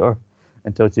forgotten about her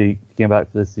until she came back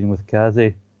for the scene with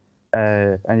Kazi.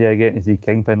 And yeah, getting to see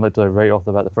Kingpin literally right off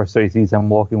the bat, the first time he sees him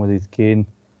walking with his cane.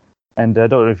 And I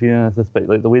don't know if you noticed this, but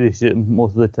like the way they shoot him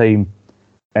most of the time,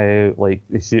 like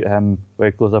they shoot him where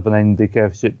it goes up and then they kind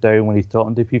of shoot down when he's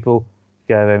talking to people,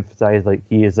 kind of emphasize like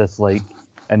he is this like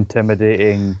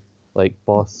intimidating like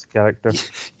boss character.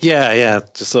 Yeah,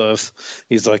 just sort of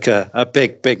he's like a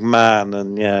big man,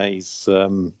 and yeah, he's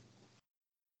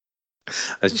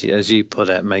as you put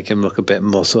it, make him look a bit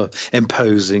more sort of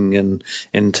imposing and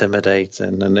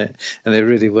intimidating, and it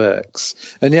really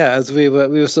works. And yeah, as we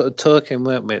were sort of talking,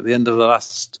 weren't we, at the end of the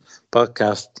last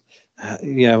podcast,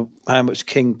 how much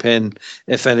Kingpin,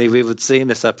 if any, we would see in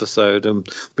this episode, and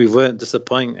we weren't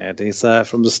disappointed. He's there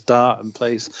from the start and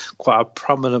plays quite a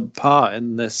prominent part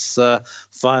in this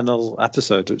final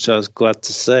episode, which I was glad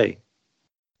to see.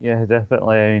 Yeah,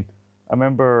 definitely. I mean, I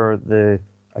remember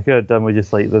I could have done with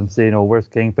just like them saying, "Oh, where's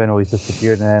Kingpin?" Oh, he's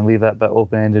disappeared, and then leave that bit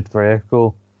open-ended for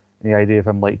Echo. And the idea of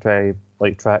him like try to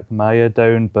like track Maya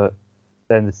down, but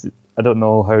then I don't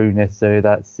know how necessary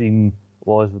that scene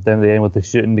was with them at the end with the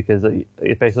shooting, because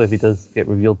especially if he does get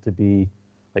revealed to be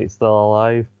like still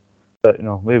alive. But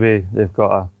maybe they've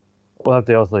got we'll have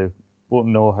to also won't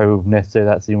know how necessary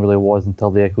that scene really was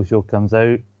until the Echo show comes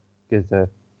out, because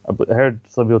I heard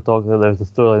some people talk that there was a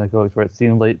story in the comics where it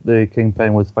seemed like the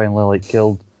Kingpin was finally like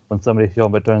killed when somebody shot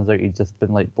him, but it turns out he'd just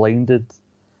been like blinded.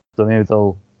 So maybe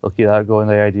they'll keep that going,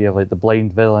 the idea of like the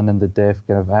blind villain and the deaf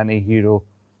kind of anti-hero.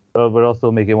 But we're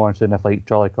also making more interesting if like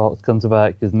Charlie Cox comes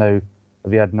back, because now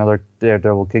if you had another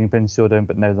Daredevil Kingpin showdown,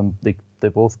 but now they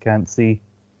both can't see.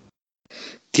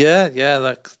 Yeah,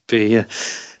 that could be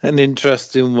an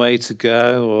interesting way to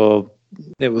go, or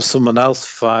it was someone else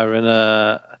firing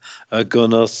a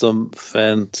gun or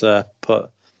something to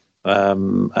put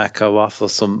Echo off or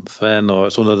something, or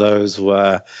it's one of those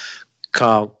where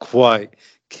can't quite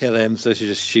kill him, so she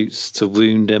just shoots to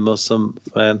wound him or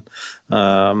something.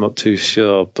 I'm not too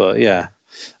sure, but yeah,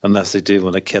 unless they do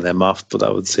want to kill him off, but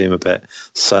that would seem a bit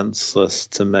senseless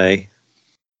to me.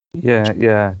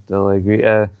 Yeah, totally agree.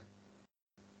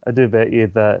 I do bet you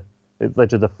that it's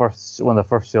literally one of the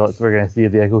first shots we're going to see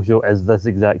of the Echo show is this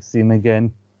exact scene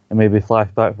again, and maybe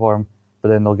flashback form. But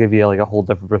then they'll give you like a whole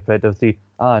different perspective. See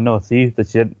that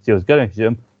she was going to shoot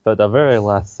him, but at the very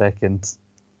last second.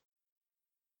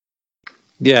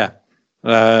 Yeah.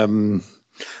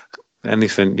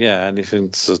 Anything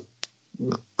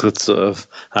could sort of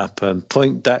happen.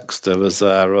 Point Dexter was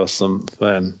there or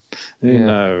something. Who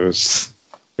knows?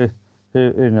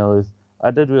 Who knows? I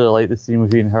did really like the scene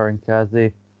between her and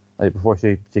Kazi, like before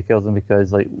she kills him,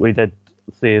 because like we did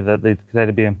say that they kind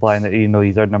of be implying that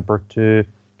he's our number two,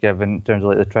 given in terms of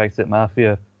like the Tracksuit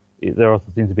Mafia. There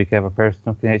also seems to be kind of a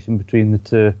personal connection between the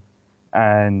two,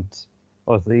 and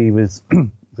also he was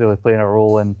really playing a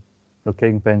role in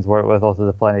Kingpin's work with also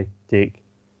the plan to take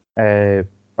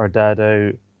our dad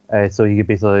out, so he could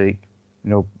basically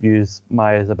use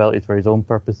Maya's abilities for his own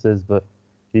purposes, but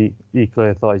he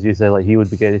clearly thought, as you said, like he would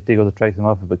be getting to take all the tricks him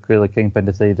off, but clearly Kingpin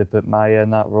decided to put Maya in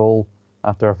that role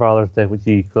after her father's death, which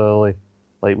he clearly,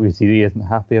 like we see, he isn't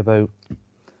happy about.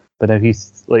 But now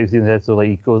he's, like you've seen that, so like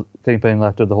he goes, Kingpin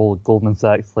after the whole Goldman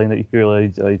Sachs line that he clearly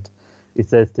enjoyed, he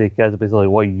says to Kaz basically,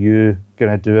 what are you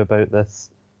going to do about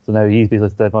this? So now he's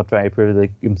basically still not trying to prove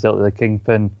himself to the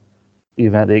Kingpin,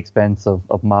 even at the expense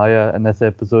of Maya in this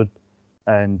episode.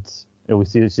 And we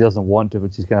see that she doesn't want to,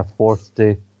 but she's kind of forced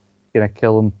to kind of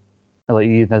kill him. And like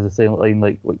he even has the same line,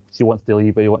 like she wants to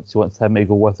leave, but she wants him to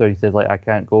go with her. He says like, I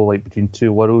can't go like between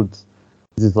two worlds.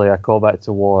 This is like a callback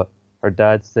to what her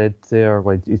dad said to her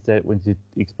when she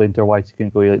explained to her why she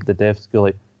couldn't go like the deaf school.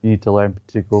 Like you need to learn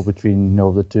to go between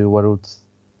the two worlds.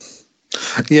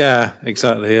 Yeah,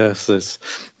 exactly. Yes, as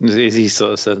he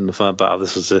sort of said in the final battle,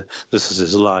 this was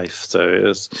his life.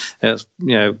 So it's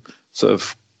sort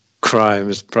of crime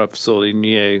is perhaps all he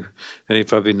knew, and he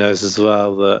probably knows as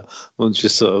well that once you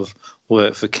sort of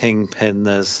work for Kingpin,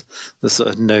 there's sort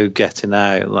of no getting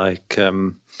out. Like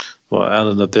what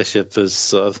Eleanor Bishop has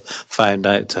sort of found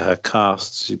out to her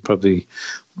cost. She probably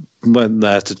went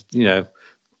there to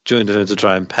joined him to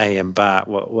try and pay him back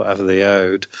whatever they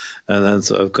owed, and then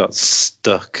sort of got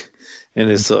stuck in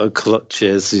his sort of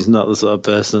clutches. He's not the sort of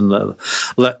person that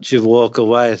lets you walk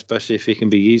away, especially if he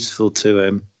can be useful to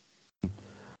him.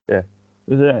 Yeah,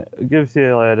 it gives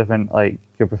you like a different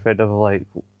your perspective of like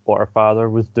what her father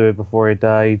was doing before he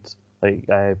died, like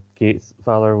Kate's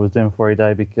father was doing before he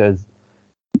died, because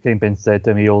Kingpin said to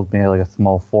him he owed me like a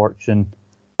small fortune.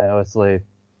 Obviously,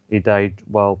 he died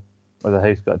while the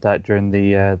house got attacked during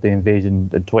the invasion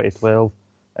in 2012,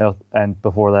 and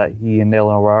before that he and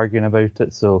Eleanor were arguing about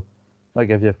it. So that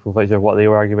gives you a full picture of what they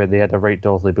were arguing about. They had a right to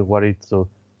also be worried. So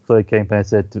clearly Kingpin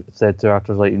said to her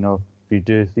after, like, if you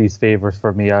do these favors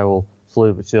for me, I will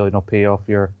slowly but surely pay off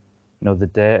your the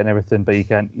debt and everything. But you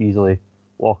can't easily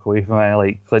walk away from it. And,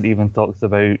 like Clint even talks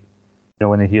about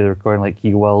when they hear the recording, like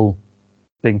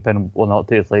Kingpin will not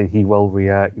take it, like he will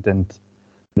react, and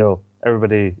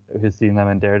everybody who's seen them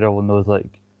in Daredevil knows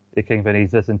like the Kingpin is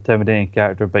this intimidating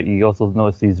character, but you also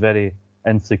notice he's very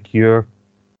insecure,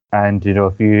 and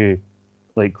if you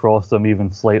like cross him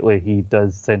even slightly, he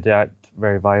does tend to act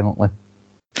very violently.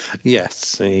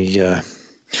 Yes,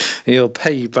 he'll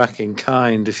pay you back in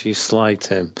kind if you slight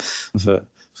him, for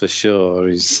sure.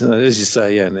 He's, as you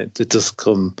say, and it does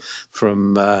come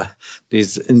from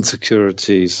these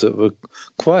insecurities that were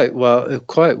quite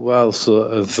well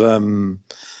sort of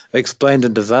explained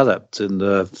and developed in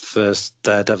the first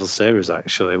Daredevil series,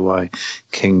 actually, why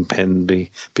Kingpin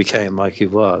became like he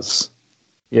was.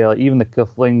 Yeah, like even the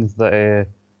cufflinks that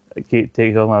Kate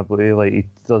takes on, I believe, like he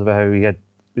talks about how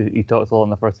he talks a lot in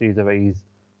the first series about his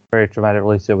very traumatic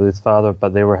relationship with his father,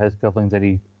 but they were his cufflinks, and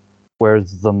he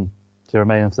wears them to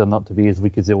remind himself not to be as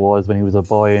weak as he was when he was a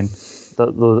boy. And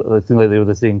it seemed like they were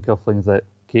the same cufflinks that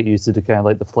Kate used to do, kind of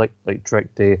like the flick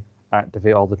trick to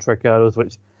activate all the trick arrows,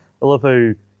 which I love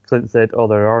how Clint said,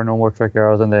 there are no more trick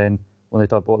arrows, and then when they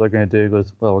talk about what they're going to do, he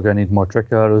goes, well, we're going to need more trick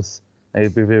arrows. And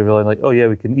he'd be really like, oh yeah,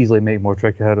 we can easily make more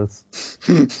trick arrows.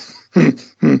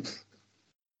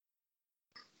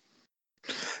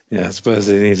 Yeah, I suppose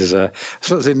he needed a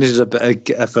bit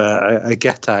of a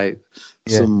get out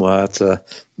somewhere to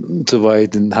where he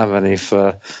didn't have any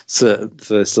for sort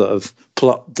of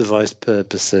plot device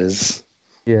purposes.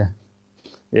 Yeah.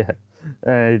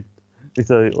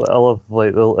 So I love like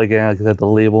again, like I said, the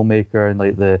label maker and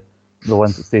like the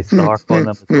ones that say Stark on them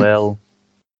as well,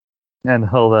 and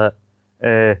all that.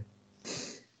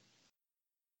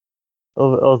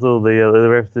 Also the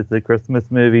references to the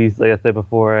Christmas movies, like I said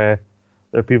before,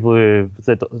 there are people who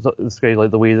said it's great,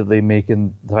 like the way that they make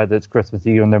in the fact that it's Christmas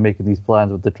Eve and they're making these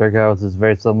plans with the trick arrows is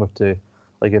very similar to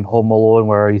like in Home Alone,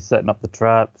 where he's setting up the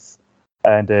traps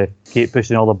and Kate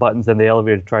pushing all the buttons in the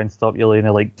elevator to try and stop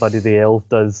Yelena, like Buddy the Elf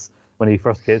does when he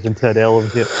first gets into an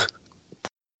elevator,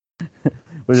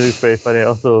 which is very funny.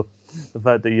 Also, the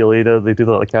fact that Yelena, they do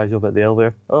that like casual bit at the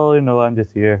elevator. Oh, I'm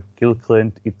just here. Kill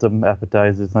Clint, eat some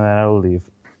appetizers, and then I'll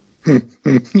leave.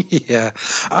 Yeah,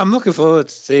 I'm looking forward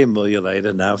to seeing more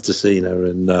Yelena now after seeing her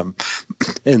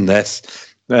in this.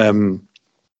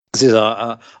 She's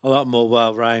a lot more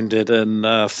well-rounded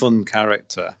and fun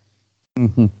character.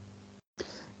 Mm-hmm.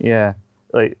 Yeah,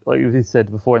 like you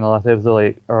said before in the last episode,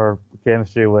 like our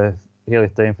chemistry with Haley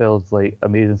Steinfeld's like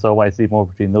amazing. So I want to see more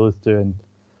between those two, and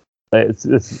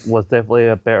this was definitely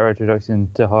a better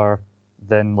introduction to her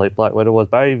than like Black Widow was.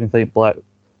 But I even think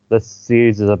this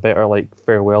series is a better like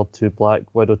farewell to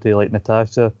Black Widow to like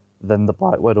Natasha than the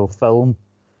Black Widow film,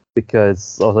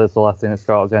 because also it's the last thing that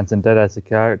Scarlett Johansson did as a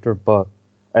character. But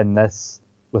in this,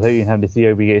 without even having to see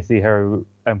her, we get to see how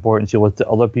important she was to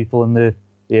other people in the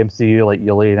MCU, like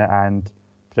Yelena and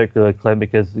particularly Clint,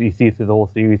 because you see through the whole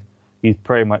series, he's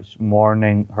pretty much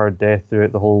mourning her death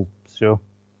throughout the whole show.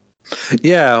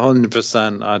 Yeah,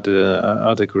 100%.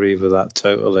 I'd agree with that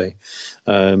totally.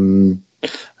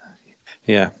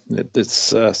 Yeah, it's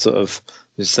sort of,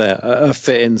 you say, a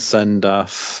fitting send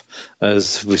off,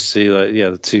 as we see, like,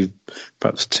 the two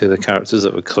of the characters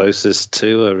that were closest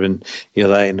to her, and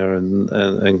Yelena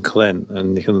and Clint,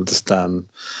 and you can understand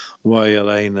why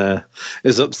Yelena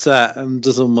is upset and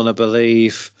doesn't want to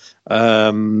believe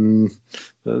that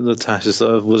Natasha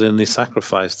sort of willingly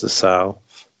sacrificed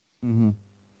herself. Mm-hmm.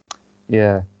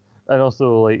 Yeah, and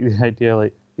also like the idea,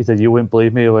 like he said, you wouldn't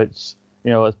believe me, which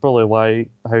it's probably why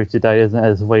How to Die isn't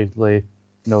as widely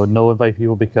known by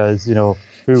people, because who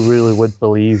really would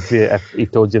believe you if he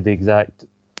told you the exact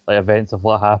events of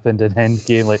what happened in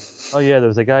Endgame? Like, oh yeah, there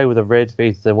was a guy with a red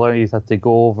face that one of you had to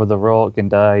go over the rock and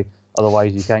die,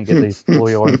 otherwise you can't get the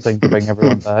flowy orange thing to bring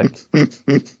everyone back.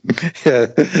 Yeah,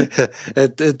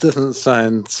 it doesn't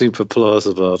sound super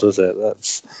plausible, does it?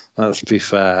 Let's be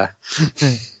fair.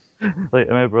 Like, I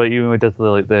remember, even when we did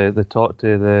the talk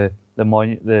to the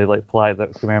plaque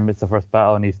that commemorates the first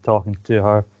battle, and he's talking to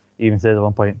her. He even says at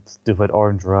one point, "Stupid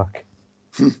orange rock."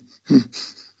 So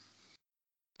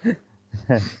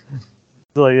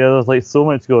there's so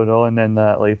much going on in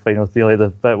that final scene, the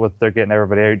bit with they're getting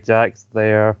everybody out. Jack's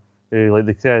there, who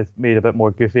they say is made a bit more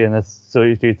goofy in this, so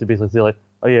he's to basically say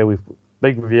oh yeah, we've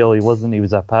big reveal, he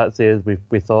was a patsy as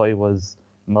we thought he was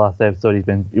in the last episode.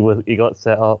 He got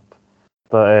set up.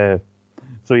 But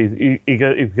so he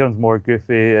becomes more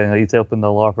goofy, and he's helping the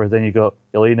LARPers. Then you got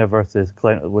Yelena versus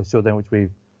Clint, which showdown which we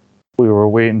were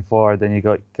waiting for. Then you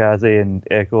got Cassie and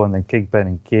Echo, and then Kingpin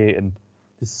and Kate, and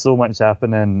just so much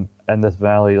happening in this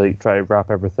valley. Try to wrap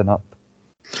everything up.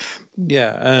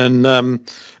 Yeah, and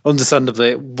understandably,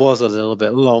 it was a little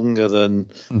bit longer than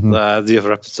the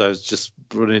other episodes, just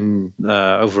running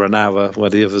over an hour, where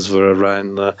the others were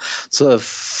around the sort of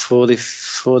 40,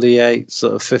 48,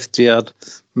 sort of 50-odd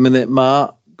minute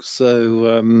mark. So,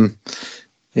 I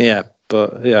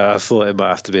thought it might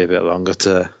have to be a bit longer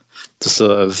to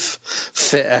sort of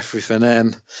fit everything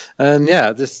in. And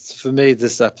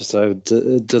this episode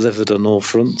delivered on all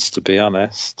fronts, to be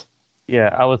honest.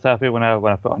 Yeah, I was happy when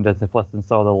I put on Disney Plus and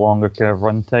saw the longer kind of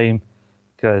runtime,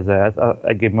 because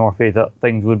I gave more faith that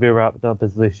things would be wrapped up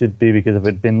as they should be, because if it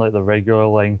had been the regular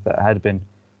length that had been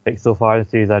so far in the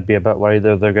series, I'd be a bit worried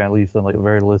that they're going to leave some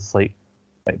very loose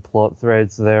plot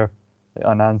threads there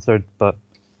unanswered, but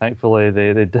thankfully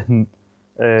they didn't.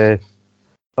 I'm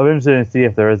interested to see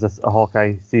if there is a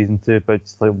Hawkeye season 2, but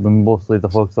just mostly the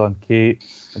focus on Kate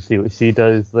and see what she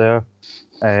does there.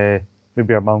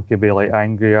 Maybe her mum could be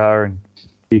angry at her, and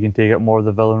she can take up more of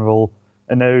the villain role.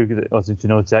 And now, since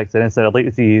Jackson instead, I'd like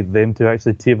to see them two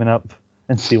actually teaming up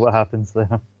and see what happens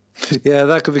there. Yeah,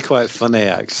 that could be quite funny,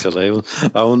 actually.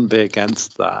 I wouldn't be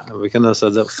against that. We can also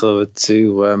look forward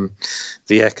to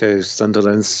the Echo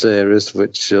standalone series,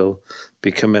 which will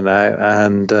be coming out,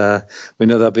 and we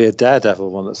know there'll be a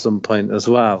Daredevil one at some point as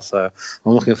well. So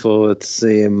I'm looking forward to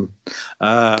seeing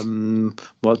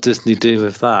what Disney do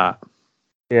with that.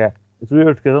 Yeah. It's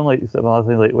weird because unlike another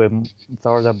thing when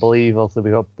Thor, I believe, also we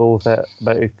got both at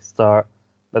about to start,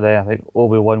 but then I think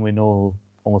Obi-Wan we know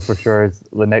almost for sure is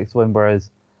the next one, whereas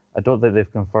I don't think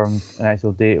they've confirmed an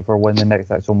actual date for when the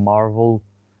next actual Marvel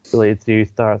related series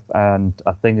starts, and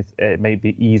I think it might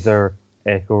be either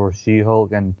Echo or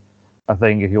She-Hulk. And I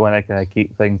think if you want to kind of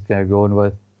keep things kind of going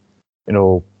with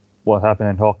what happened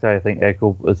in Hawkeye, I think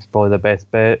Echo is probably the best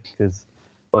bet, because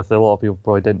obviously a lot of people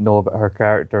probably didn't know about her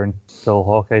character until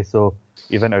Hawkeye, so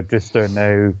you've introduced her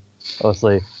now.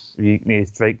 Obviously, you need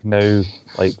to strike now,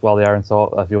 while they are in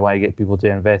salt, if you want to get people to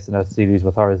invest in a series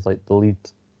with her as the lead.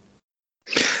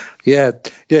 Yeah,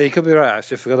 you could be right.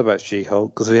 Actually, I forgot about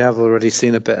She-Hulk, because we have already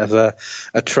seen a bit of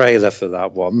a trailer for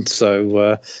that one,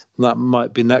 so that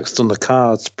might be next on the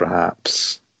cards,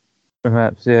 perhaps.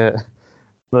 Perhaps, yeah.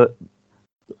 But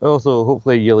also,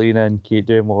 hopefully, Yelena and Kate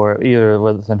do more, either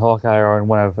whether it's in Hawkeye or in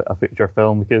one of a future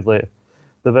film, because the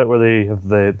bit where they have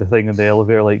the thing in the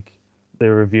elevator, they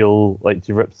reveal,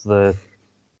 she rips the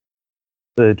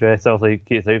dress off,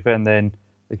 Kate's outfit, and then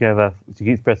she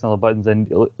keeps pressing all the buttons, and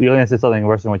Yelena says something in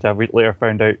Russian, which I later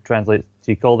found out translates,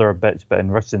 she called her a bitch, but in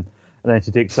Russian, and then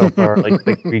she takes off her,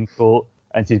 big green coat,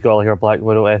 and she's got, her Black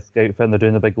Widow-esque outfit, and they're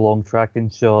doing the big long tracking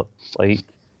shot, fight,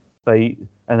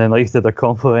 and then like you said, they're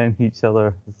complimenting each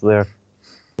other as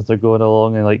they're going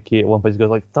along, and Kate at one point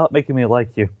goes stop making me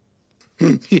like you.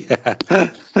 Yeah.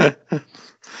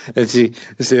 And she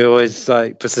always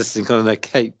like persisting on a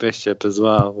Kate Bishop as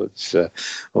well, which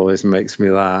always makes me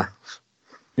laugh.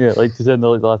 Yeah, like she said in the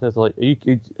last episode, like,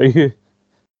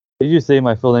 are you saying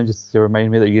my full name just to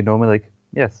remind me that you know me? Like,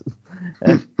 yes.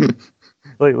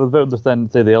 Like, without understanding,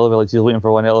 say the elevator, like she's waiting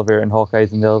for one elevator and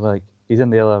Hawkeye's in the elevator, like, he's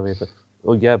in the elevator.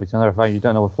 Oh yeah, but you'll never find, you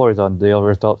don't know what floor he's on. The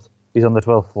elevator stops. He's on the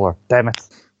 12th floor. Damn it.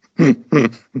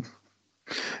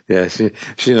 Yeah, she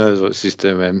knows what she's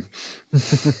doing.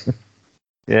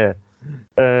 Yeah.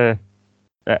 And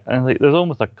like, there's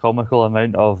almost a comical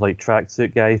amount of like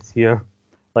tracksuit guys here.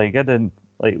 Like, I didn't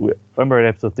like. Remember in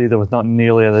episode 3, there was not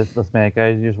nearly this many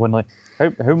guys. You just wonder, like, how,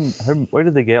 where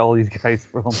did they get all these guys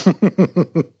from?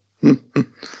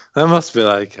 There must be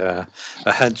like a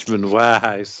henchman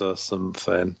warehouse or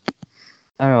something.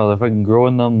 I don't know. They're fucking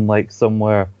growing them like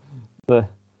somewhere. I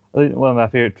think one of my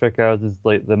favorite trick arrows is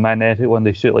like the magnetic one.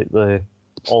 They shoot like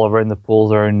all around the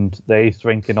poles around the ice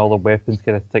rink, and all the weapons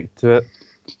kind of stick to it.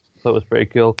 So it was pretty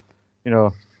cool. You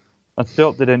know, I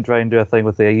hope they didn't try and do a thing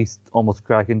with the ice almost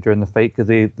cracking during the fight, because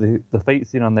the fight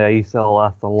scene on the ice will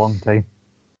last a long time.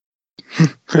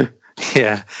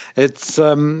 Yeah, it's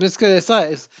good.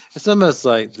 It's almost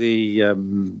like the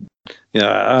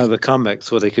the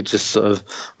comics where they could just sort of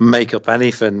make up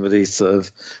anything with these sort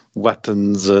of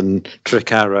weapons and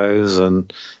trick arrows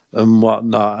and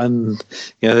whatnot, and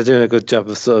they're doing a good job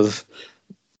of sort of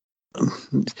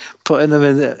putting them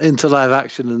into live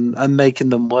action and making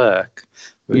them work.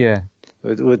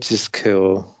 Which is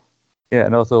cool. Yeah,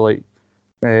 and also like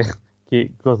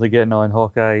Kate closely getting on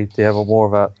Hawkeye to have a more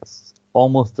of a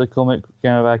almost a comic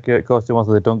kind of accurate costume.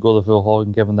 Also, they don't go the full hog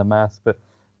and give him the mask, but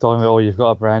talking about, you've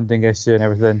got a branding issue and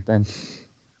everything, and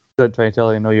don't try and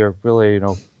tell you're really, a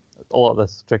lot of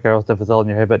this trick arrow stuff is all in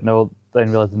your head, but then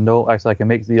realizing, actually I can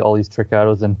make all these trick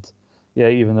arrows, and yeah,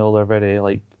 even though they're very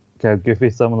like kind of goofy,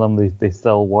 some of them they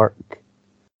still work.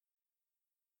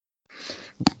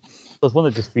 There's one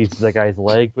that just feeds the guy's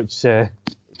leg, which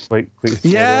quite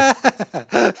yeah.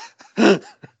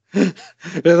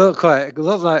 It looked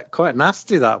like quite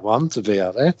nasty, that one, to be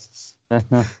honest.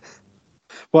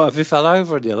 What if you fell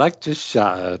over and your leg just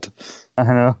shattered? I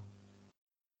know.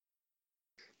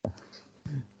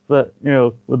 But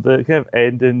with the kind of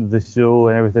ending the show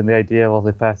and everything, the idea of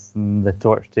obviously passing the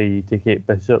torch to Kate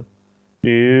Bishop, do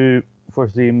you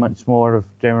foresee much more of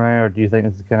Gemini, or do you think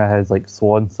this kind of his like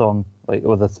swan song, like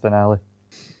with this finale?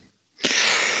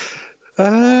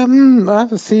 I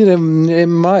haven't seen him. It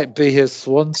might be his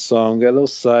swan song. It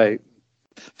looks like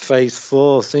Phase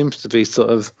 4 seems to be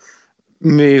sort of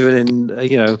moving in,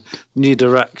 new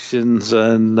directions,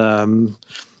 and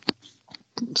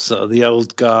sort of the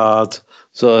old guard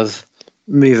sort of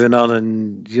moving on,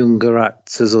 and younger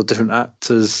actors or different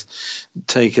actors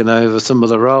taking over some of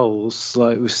the roles,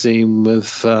 like we've seen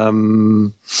with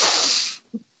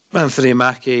Anthony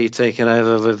Mackie taking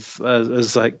over with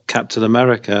as like Captain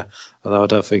America, although I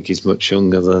don't think he's much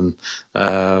younger than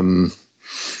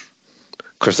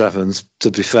Chris Evans,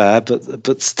 to be fair,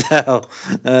 but still.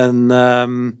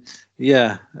 And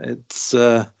it's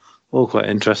all quite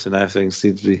interesting how things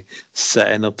seem to be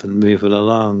setting up and moving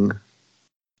along.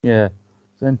 Yeah,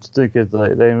 it's interesting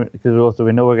because also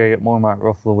we know we're gonna get more Mark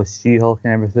Ruffalo with She-Hulk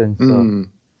and everything.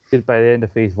 So by the end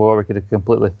of Phase 4, we could have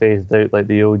completely phased out like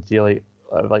the OG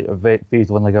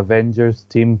Phase 1 like Avengers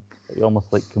team,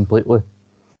 almost like completely.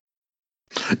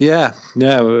 Yeah,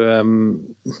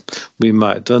 we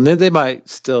might have done. They might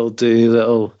still do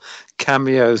little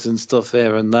cameos and stuff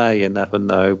here and there. You never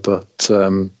know, but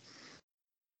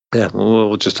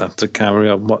we'll just have to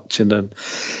carry on watching and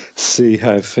see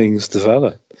how things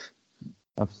develop.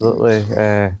 Absolutely.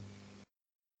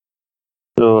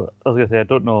 So I was gonna say, I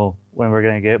don't know when we're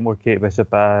gonna get more Kate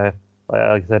Bishop. Like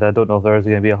I said, I don't know if there's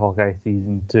gonna be a Hawkeye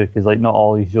season 2, because like not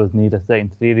all these shows need a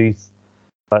second series,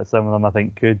 but some of them I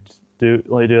think could do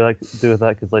with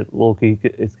that, because like Loki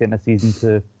is kind of season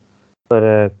 2.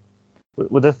 But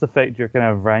would this affect your kind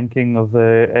of ranking of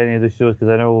any of the shows? Because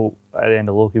I know at the end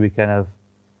of Loki we kind of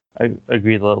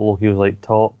agreed that Loki was like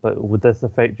top, but would this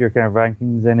affect your kind of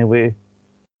rankings anyway?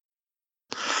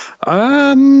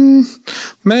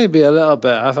 Maybe a little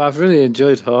bit. I've really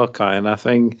enjoyed Hawkeye, and I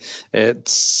think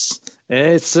it's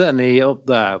certainly up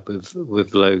there with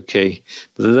Loki.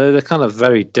 But they're kind of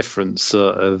very different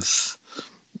sort of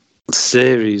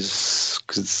series,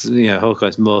 because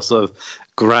Hawkeye's more sort of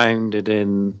grounded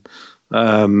in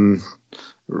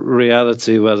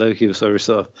reality, where Loki was very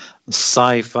sort of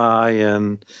sci-fi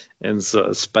and in sort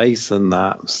of space and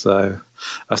that. So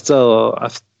I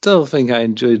still think I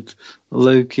enjoyed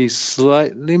Loki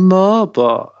slightly more,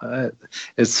 but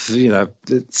it's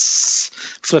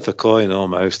flip a coin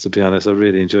almost, to be honest. I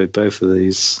really enjoyed both of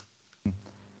these.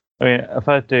 I mean, if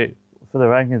I had to, for the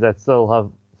rankings, I'd still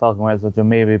have Falcon Winter Soldier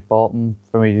maybe bottom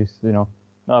for me. Just not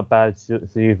a bad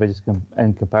series, but just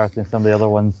in comparison to some of the other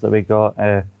ones that we got,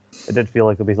 it did feel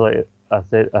like it'd be like I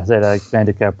said, a kind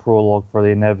of prologue for the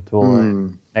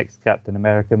inevitable next Captain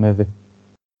America movie.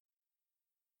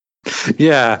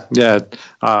 Yeah,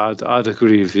 I'd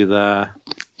agree with you there.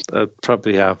 I'd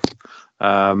probably have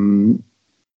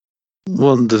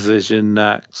one division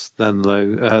next, then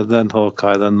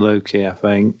Hawkeye, then Loki, I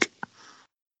think.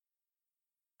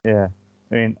 Yeah,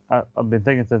 I mean, I've been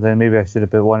thinking since then maybe I should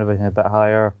have put one division a bit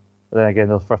higher, but then again,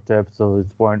 those first two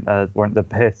episodes weren't the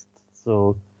best.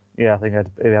 So yeah, I think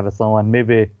I'd maybe have a slow one.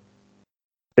 Maybe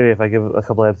if I give a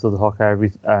couple of episodes of Hawkeye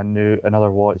another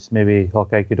watch, maybe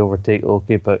Hawkeye could overtake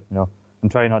Loki. But I'm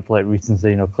trying not to let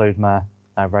recency cloud my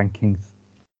rankings.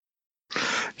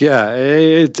 Yeah,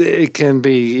 it can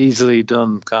be easily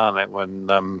done, can't it?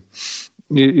 When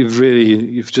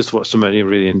you've just watched something, you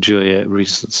really enjoy it.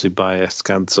 Recency bias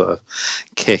can sort of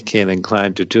kick in and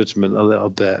cloud your judgment a little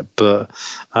bit. But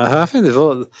I think they've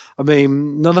all. I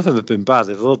mean, none of them have been bad.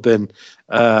 They've all been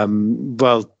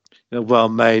well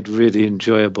made, really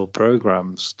enjoyable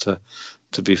programs. To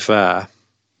be fair.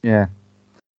 Yeah.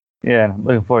 I'm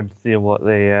looking forward to seeing what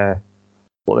they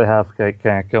have kind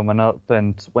of coming up,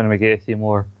 and when we get to see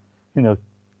more,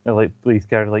 like these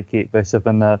characters like Kate Bishop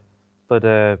and that. But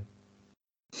do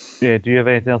you have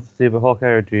anything else to say about Hawkeye,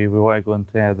 or do we want to go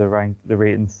into the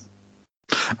ratings?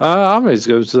 I'm ready to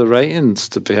go to the ratings,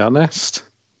 to be honest.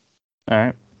 All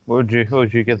right. What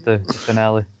would you give the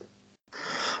finale?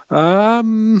 I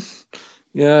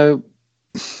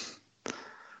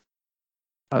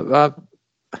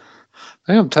think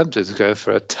I'm tempted to go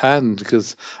for a 10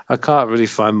 because I can't really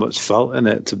find much fault in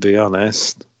it, to be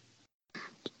honest.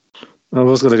 I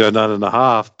was going to go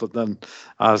 9.5, but then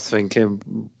I was thinking,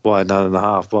 why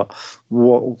 9.5?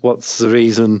 What's the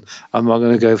reason I'm not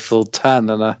going to go full 10?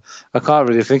 And I can't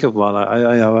really think of one.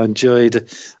 I enjoyed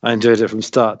it from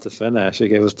start to finish. It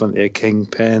gave us plenty of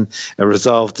Kingpin. It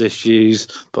resolved issues,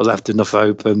 but left enough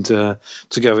open to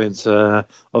go into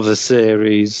other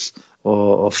series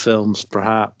or films,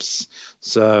 perhaps.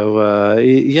 So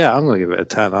I'm going to give it a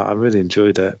 10. I really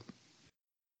enjoyed it.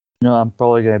 I'm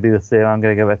probably going to be the same. I'm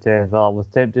going to give it a 10 as well. I was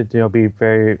tempted to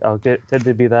tempted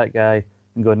to be that guy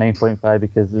and go 9.5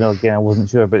 because again I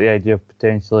wasn't sure about the idea of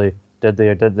potentially did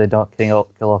they not kill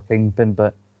off Kingpin,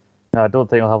 but no, I don't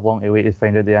think I'll have long to wait to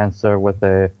find out the answer with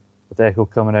Echo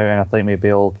coming out, and I think maybe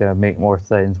it'll kind of make more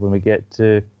sense when we get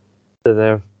to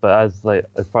there. But as part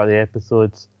of the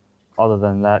episodes, other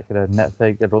than that kind of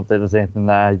nitpick, I don't think there's anything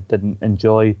that I didn't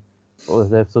enjoy with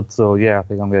this episode. So yeah, I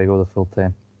think I'm going to go the full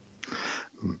 10.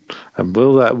 And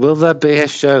will there be a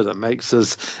show that makes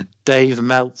us Dave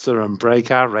Meltzer and break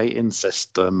our rating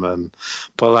system and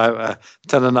pull out a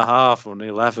 10.5 or an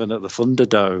 11 at the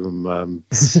Thunderdome?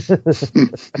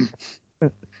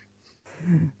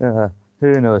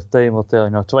 Who knows? Time will tell.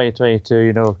 2022.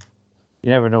 You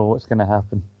never know what's going to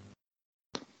happen.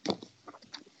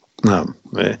 No,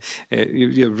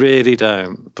 you really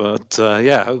don't. But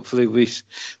hopefully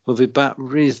we'll be back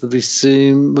reasonably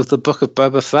soon with the Book of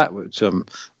Boba Fett, which I'm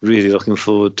really looking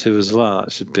forward to as well.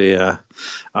 That should be a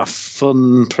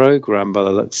fun program by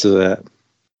the looks of it.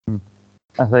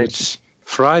 I think it's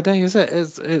Friday, is it?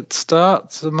 It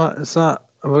starts? Is that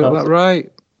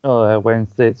right? Oh,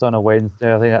 Wednesday. It's on a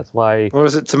Wednesday. I think that's why. Or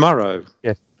is it tomorrow?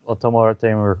 Yes. Well, tomorrow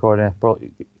time we're recording.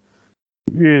 Probably.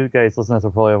 You guys listeners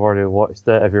will probably have already watched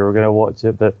it if you were going to watch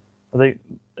it, but I think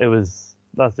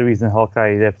that's the reason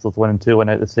Hawkeye episodes 1 and 2 went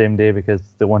out the same day, because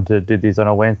they wanted to do these on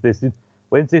a Wednesday.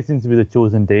 Wednesday seems to be the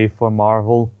chosen day for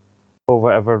Marvel for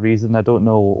whatever reason. I don't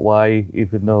know why,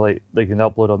 even though they can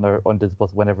upload on Disney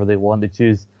Plus whenever they want. They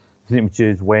seem to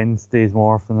choose Wednesdays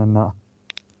more often than that.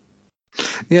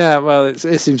 Yeah, well, it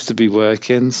seems to be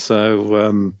working,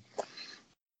 so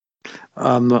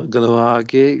I'm not going to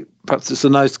argue. Perhaps it's a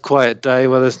nice quiet day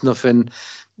where there's nothing,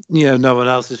 no one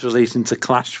else is releasing to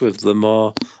clash with them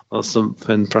or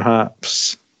something,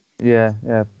 perhaps. Yeah,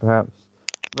 perhaps.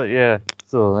 But yeah,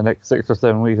 so the next 6 or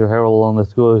 7 weeks or however long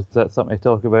this goes, that's something to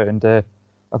talk about. And I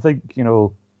think,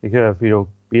 you could have,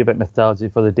 be a bit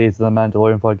nostalgic for the days of the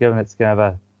Mandalorian, but given it's kind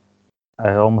of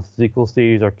a almost sequel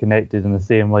series or connected in the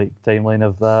same timeline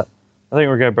of that, I think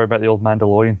we're going to bring back the old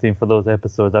Mandalorian theme for those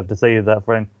episodes. I've decided that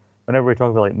whenever we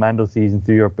talk about Mando season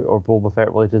 3 or Boba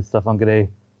Fett related stuff, I'm going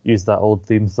to use that old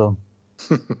theme song.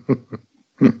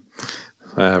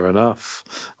 Fair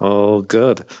enough. All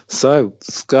good. So,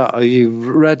 Scott, are you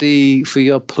ready for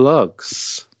your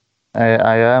plugs?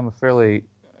 I am a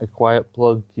quiet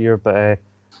plug here, but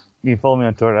you can follow me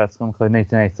on Twitter at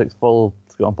ScumCloud1996. Follow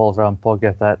Scott and Paul's Ram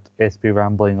podcast at SP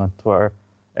Rambling on Twitter.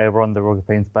 We're on the Rogue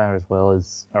Opinions banner as well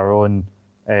as our own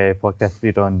podcast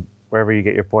feed on wherever you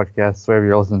get your podcasts, wherever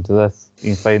you're listening to this,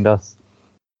 you can find us.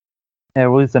 We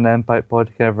released an Impact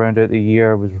podcast around out the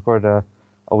year. It was recorded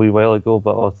a wee while ago,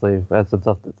 but obviously we had some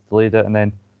stuff that's delayed it. And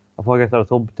then a podcast I was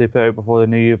hoping to put out before the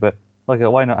new year, but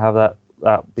why not have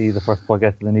that be the first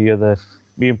podcast of the new year?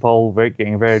 Me and Paul were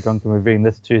getting very drunk and reviewing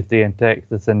This Tuesday in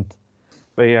Texas, and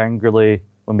very angrily,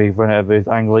 when we run out of booze,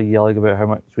 angrily yelling about how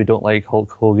much we don't like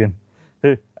Hulk Hogan.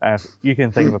 If you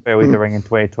can think of a better way to ring in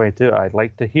 2022, I'd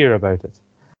like to hear about it.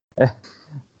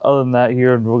 Other than that,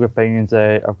 here in Rogue Opinions,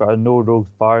 I've got a No Rogues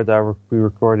Bar that we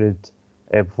recorded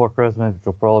before Christmas, which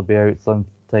will probably be out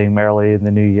sometime early in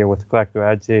the new year, with Quack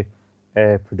Radji,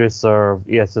 producer of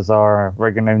ESSR,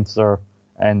 ring announcer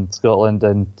in Scotland,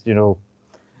 and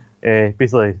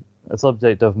basically a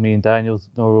subject of me and Daniel's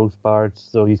No Rogues Bar,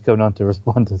 so he's coming on to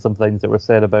respond to some things that were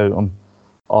said about him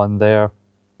on there.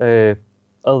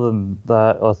 Other than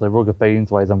that, also Rogue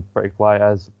Opinions wise, I'm pretty quiet,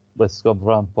 as with Scott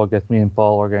Brown podcast. Me and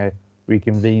Paul are going to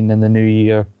reconvene in the new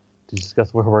year to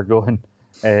discuss where we're going,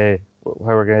 how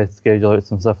we're going to schedule out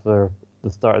some stuff for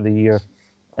the start of the year.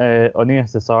 On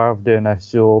ESSR, I'm doing a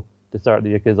show to start the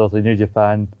year because also New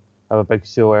Japan have a big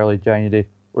show early January.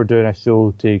 We're doing a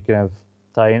show to kind of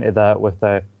tie into that with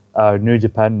a New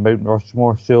Japan Mount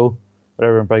Rushmore show, where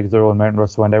everyone brings their own Mount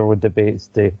Rushmore and everyone debates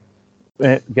to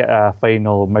get a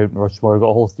final Mount Rushmore. We've got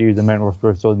a whole series of Mount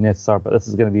Rushmore shows in the ESSR, but this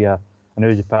is going to be a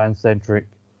New Japan centric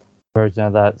version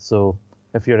of that. So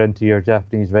if you're into your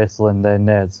Japanese wrestling, then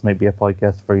this might be a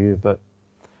podcast for you. But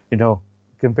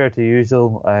compared to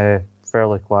usual,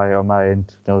 fairly quiet on my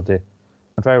end. I'm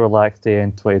very relaxed day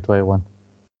in 2021.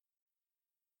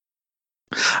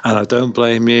 And I don't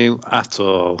blame you at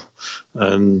all.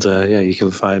 And you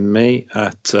can find me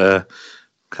at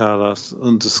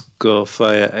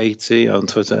Carlos_Fire80 on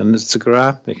Twitter and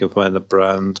Instagram. You can find the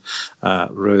brand at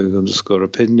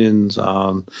Rogue_Opinions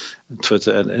on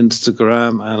Twitter and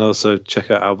Instagram. And also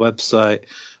check out our website,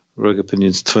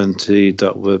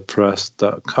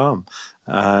 rogueopinions20.wordpress.com.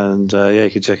 And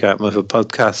you can check out my other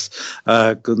podcast,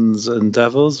 Guns and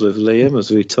Devils, with Liam,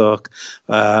 as we talk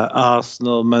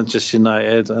Arsenal, Manchester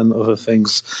United, and other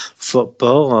things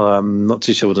football. I'm not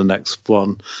too sure what the next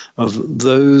one of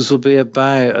those will be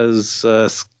about, as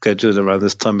scheduling around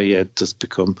this time of year does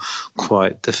become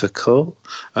quite difficult.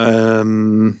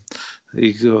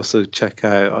 You can also check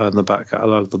out on the back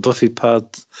catalogue the Buffy pod.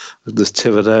 There's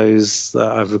 2 of those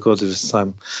that I've recorded with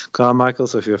Sam Carmichael.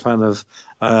 So if you're a fan of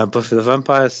Buffy the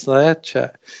Vampire Slayer,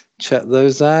 check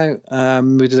those out.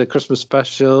 We did a Christmas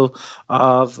special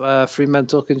of 3 Men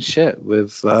Talking Shit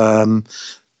with Liam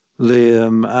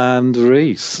and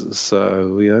Reese.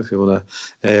 So if you want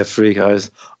to hear 3 guys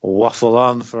waffle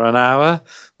on for an hour,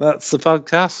 that's the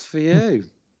podcast for you.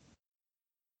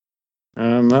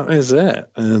 That is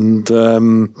it. And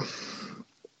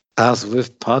as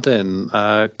with podding,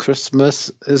 Christmas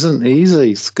isn't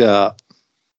easy, Scott.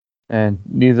 And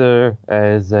neither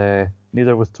was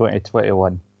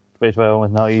 2021. 2021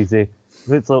 was not easy.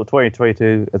 It's like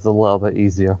 2022. It's a little bit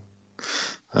easier.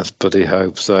 That's bloody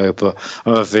hope so. But I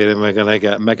have a feeling we're going to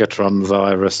get Megatron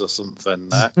virus or something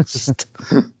next.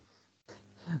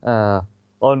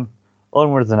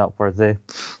 Onwards and upwards, eh?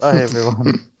 Bye,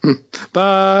 everyone.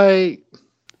 Bye.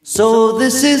 So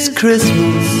this is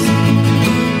Christmas,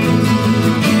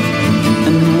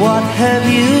 and what have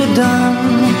you done?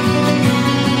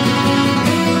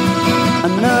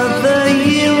 Another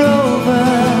year over,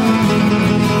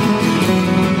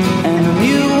 and a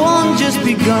new one just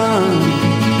begun.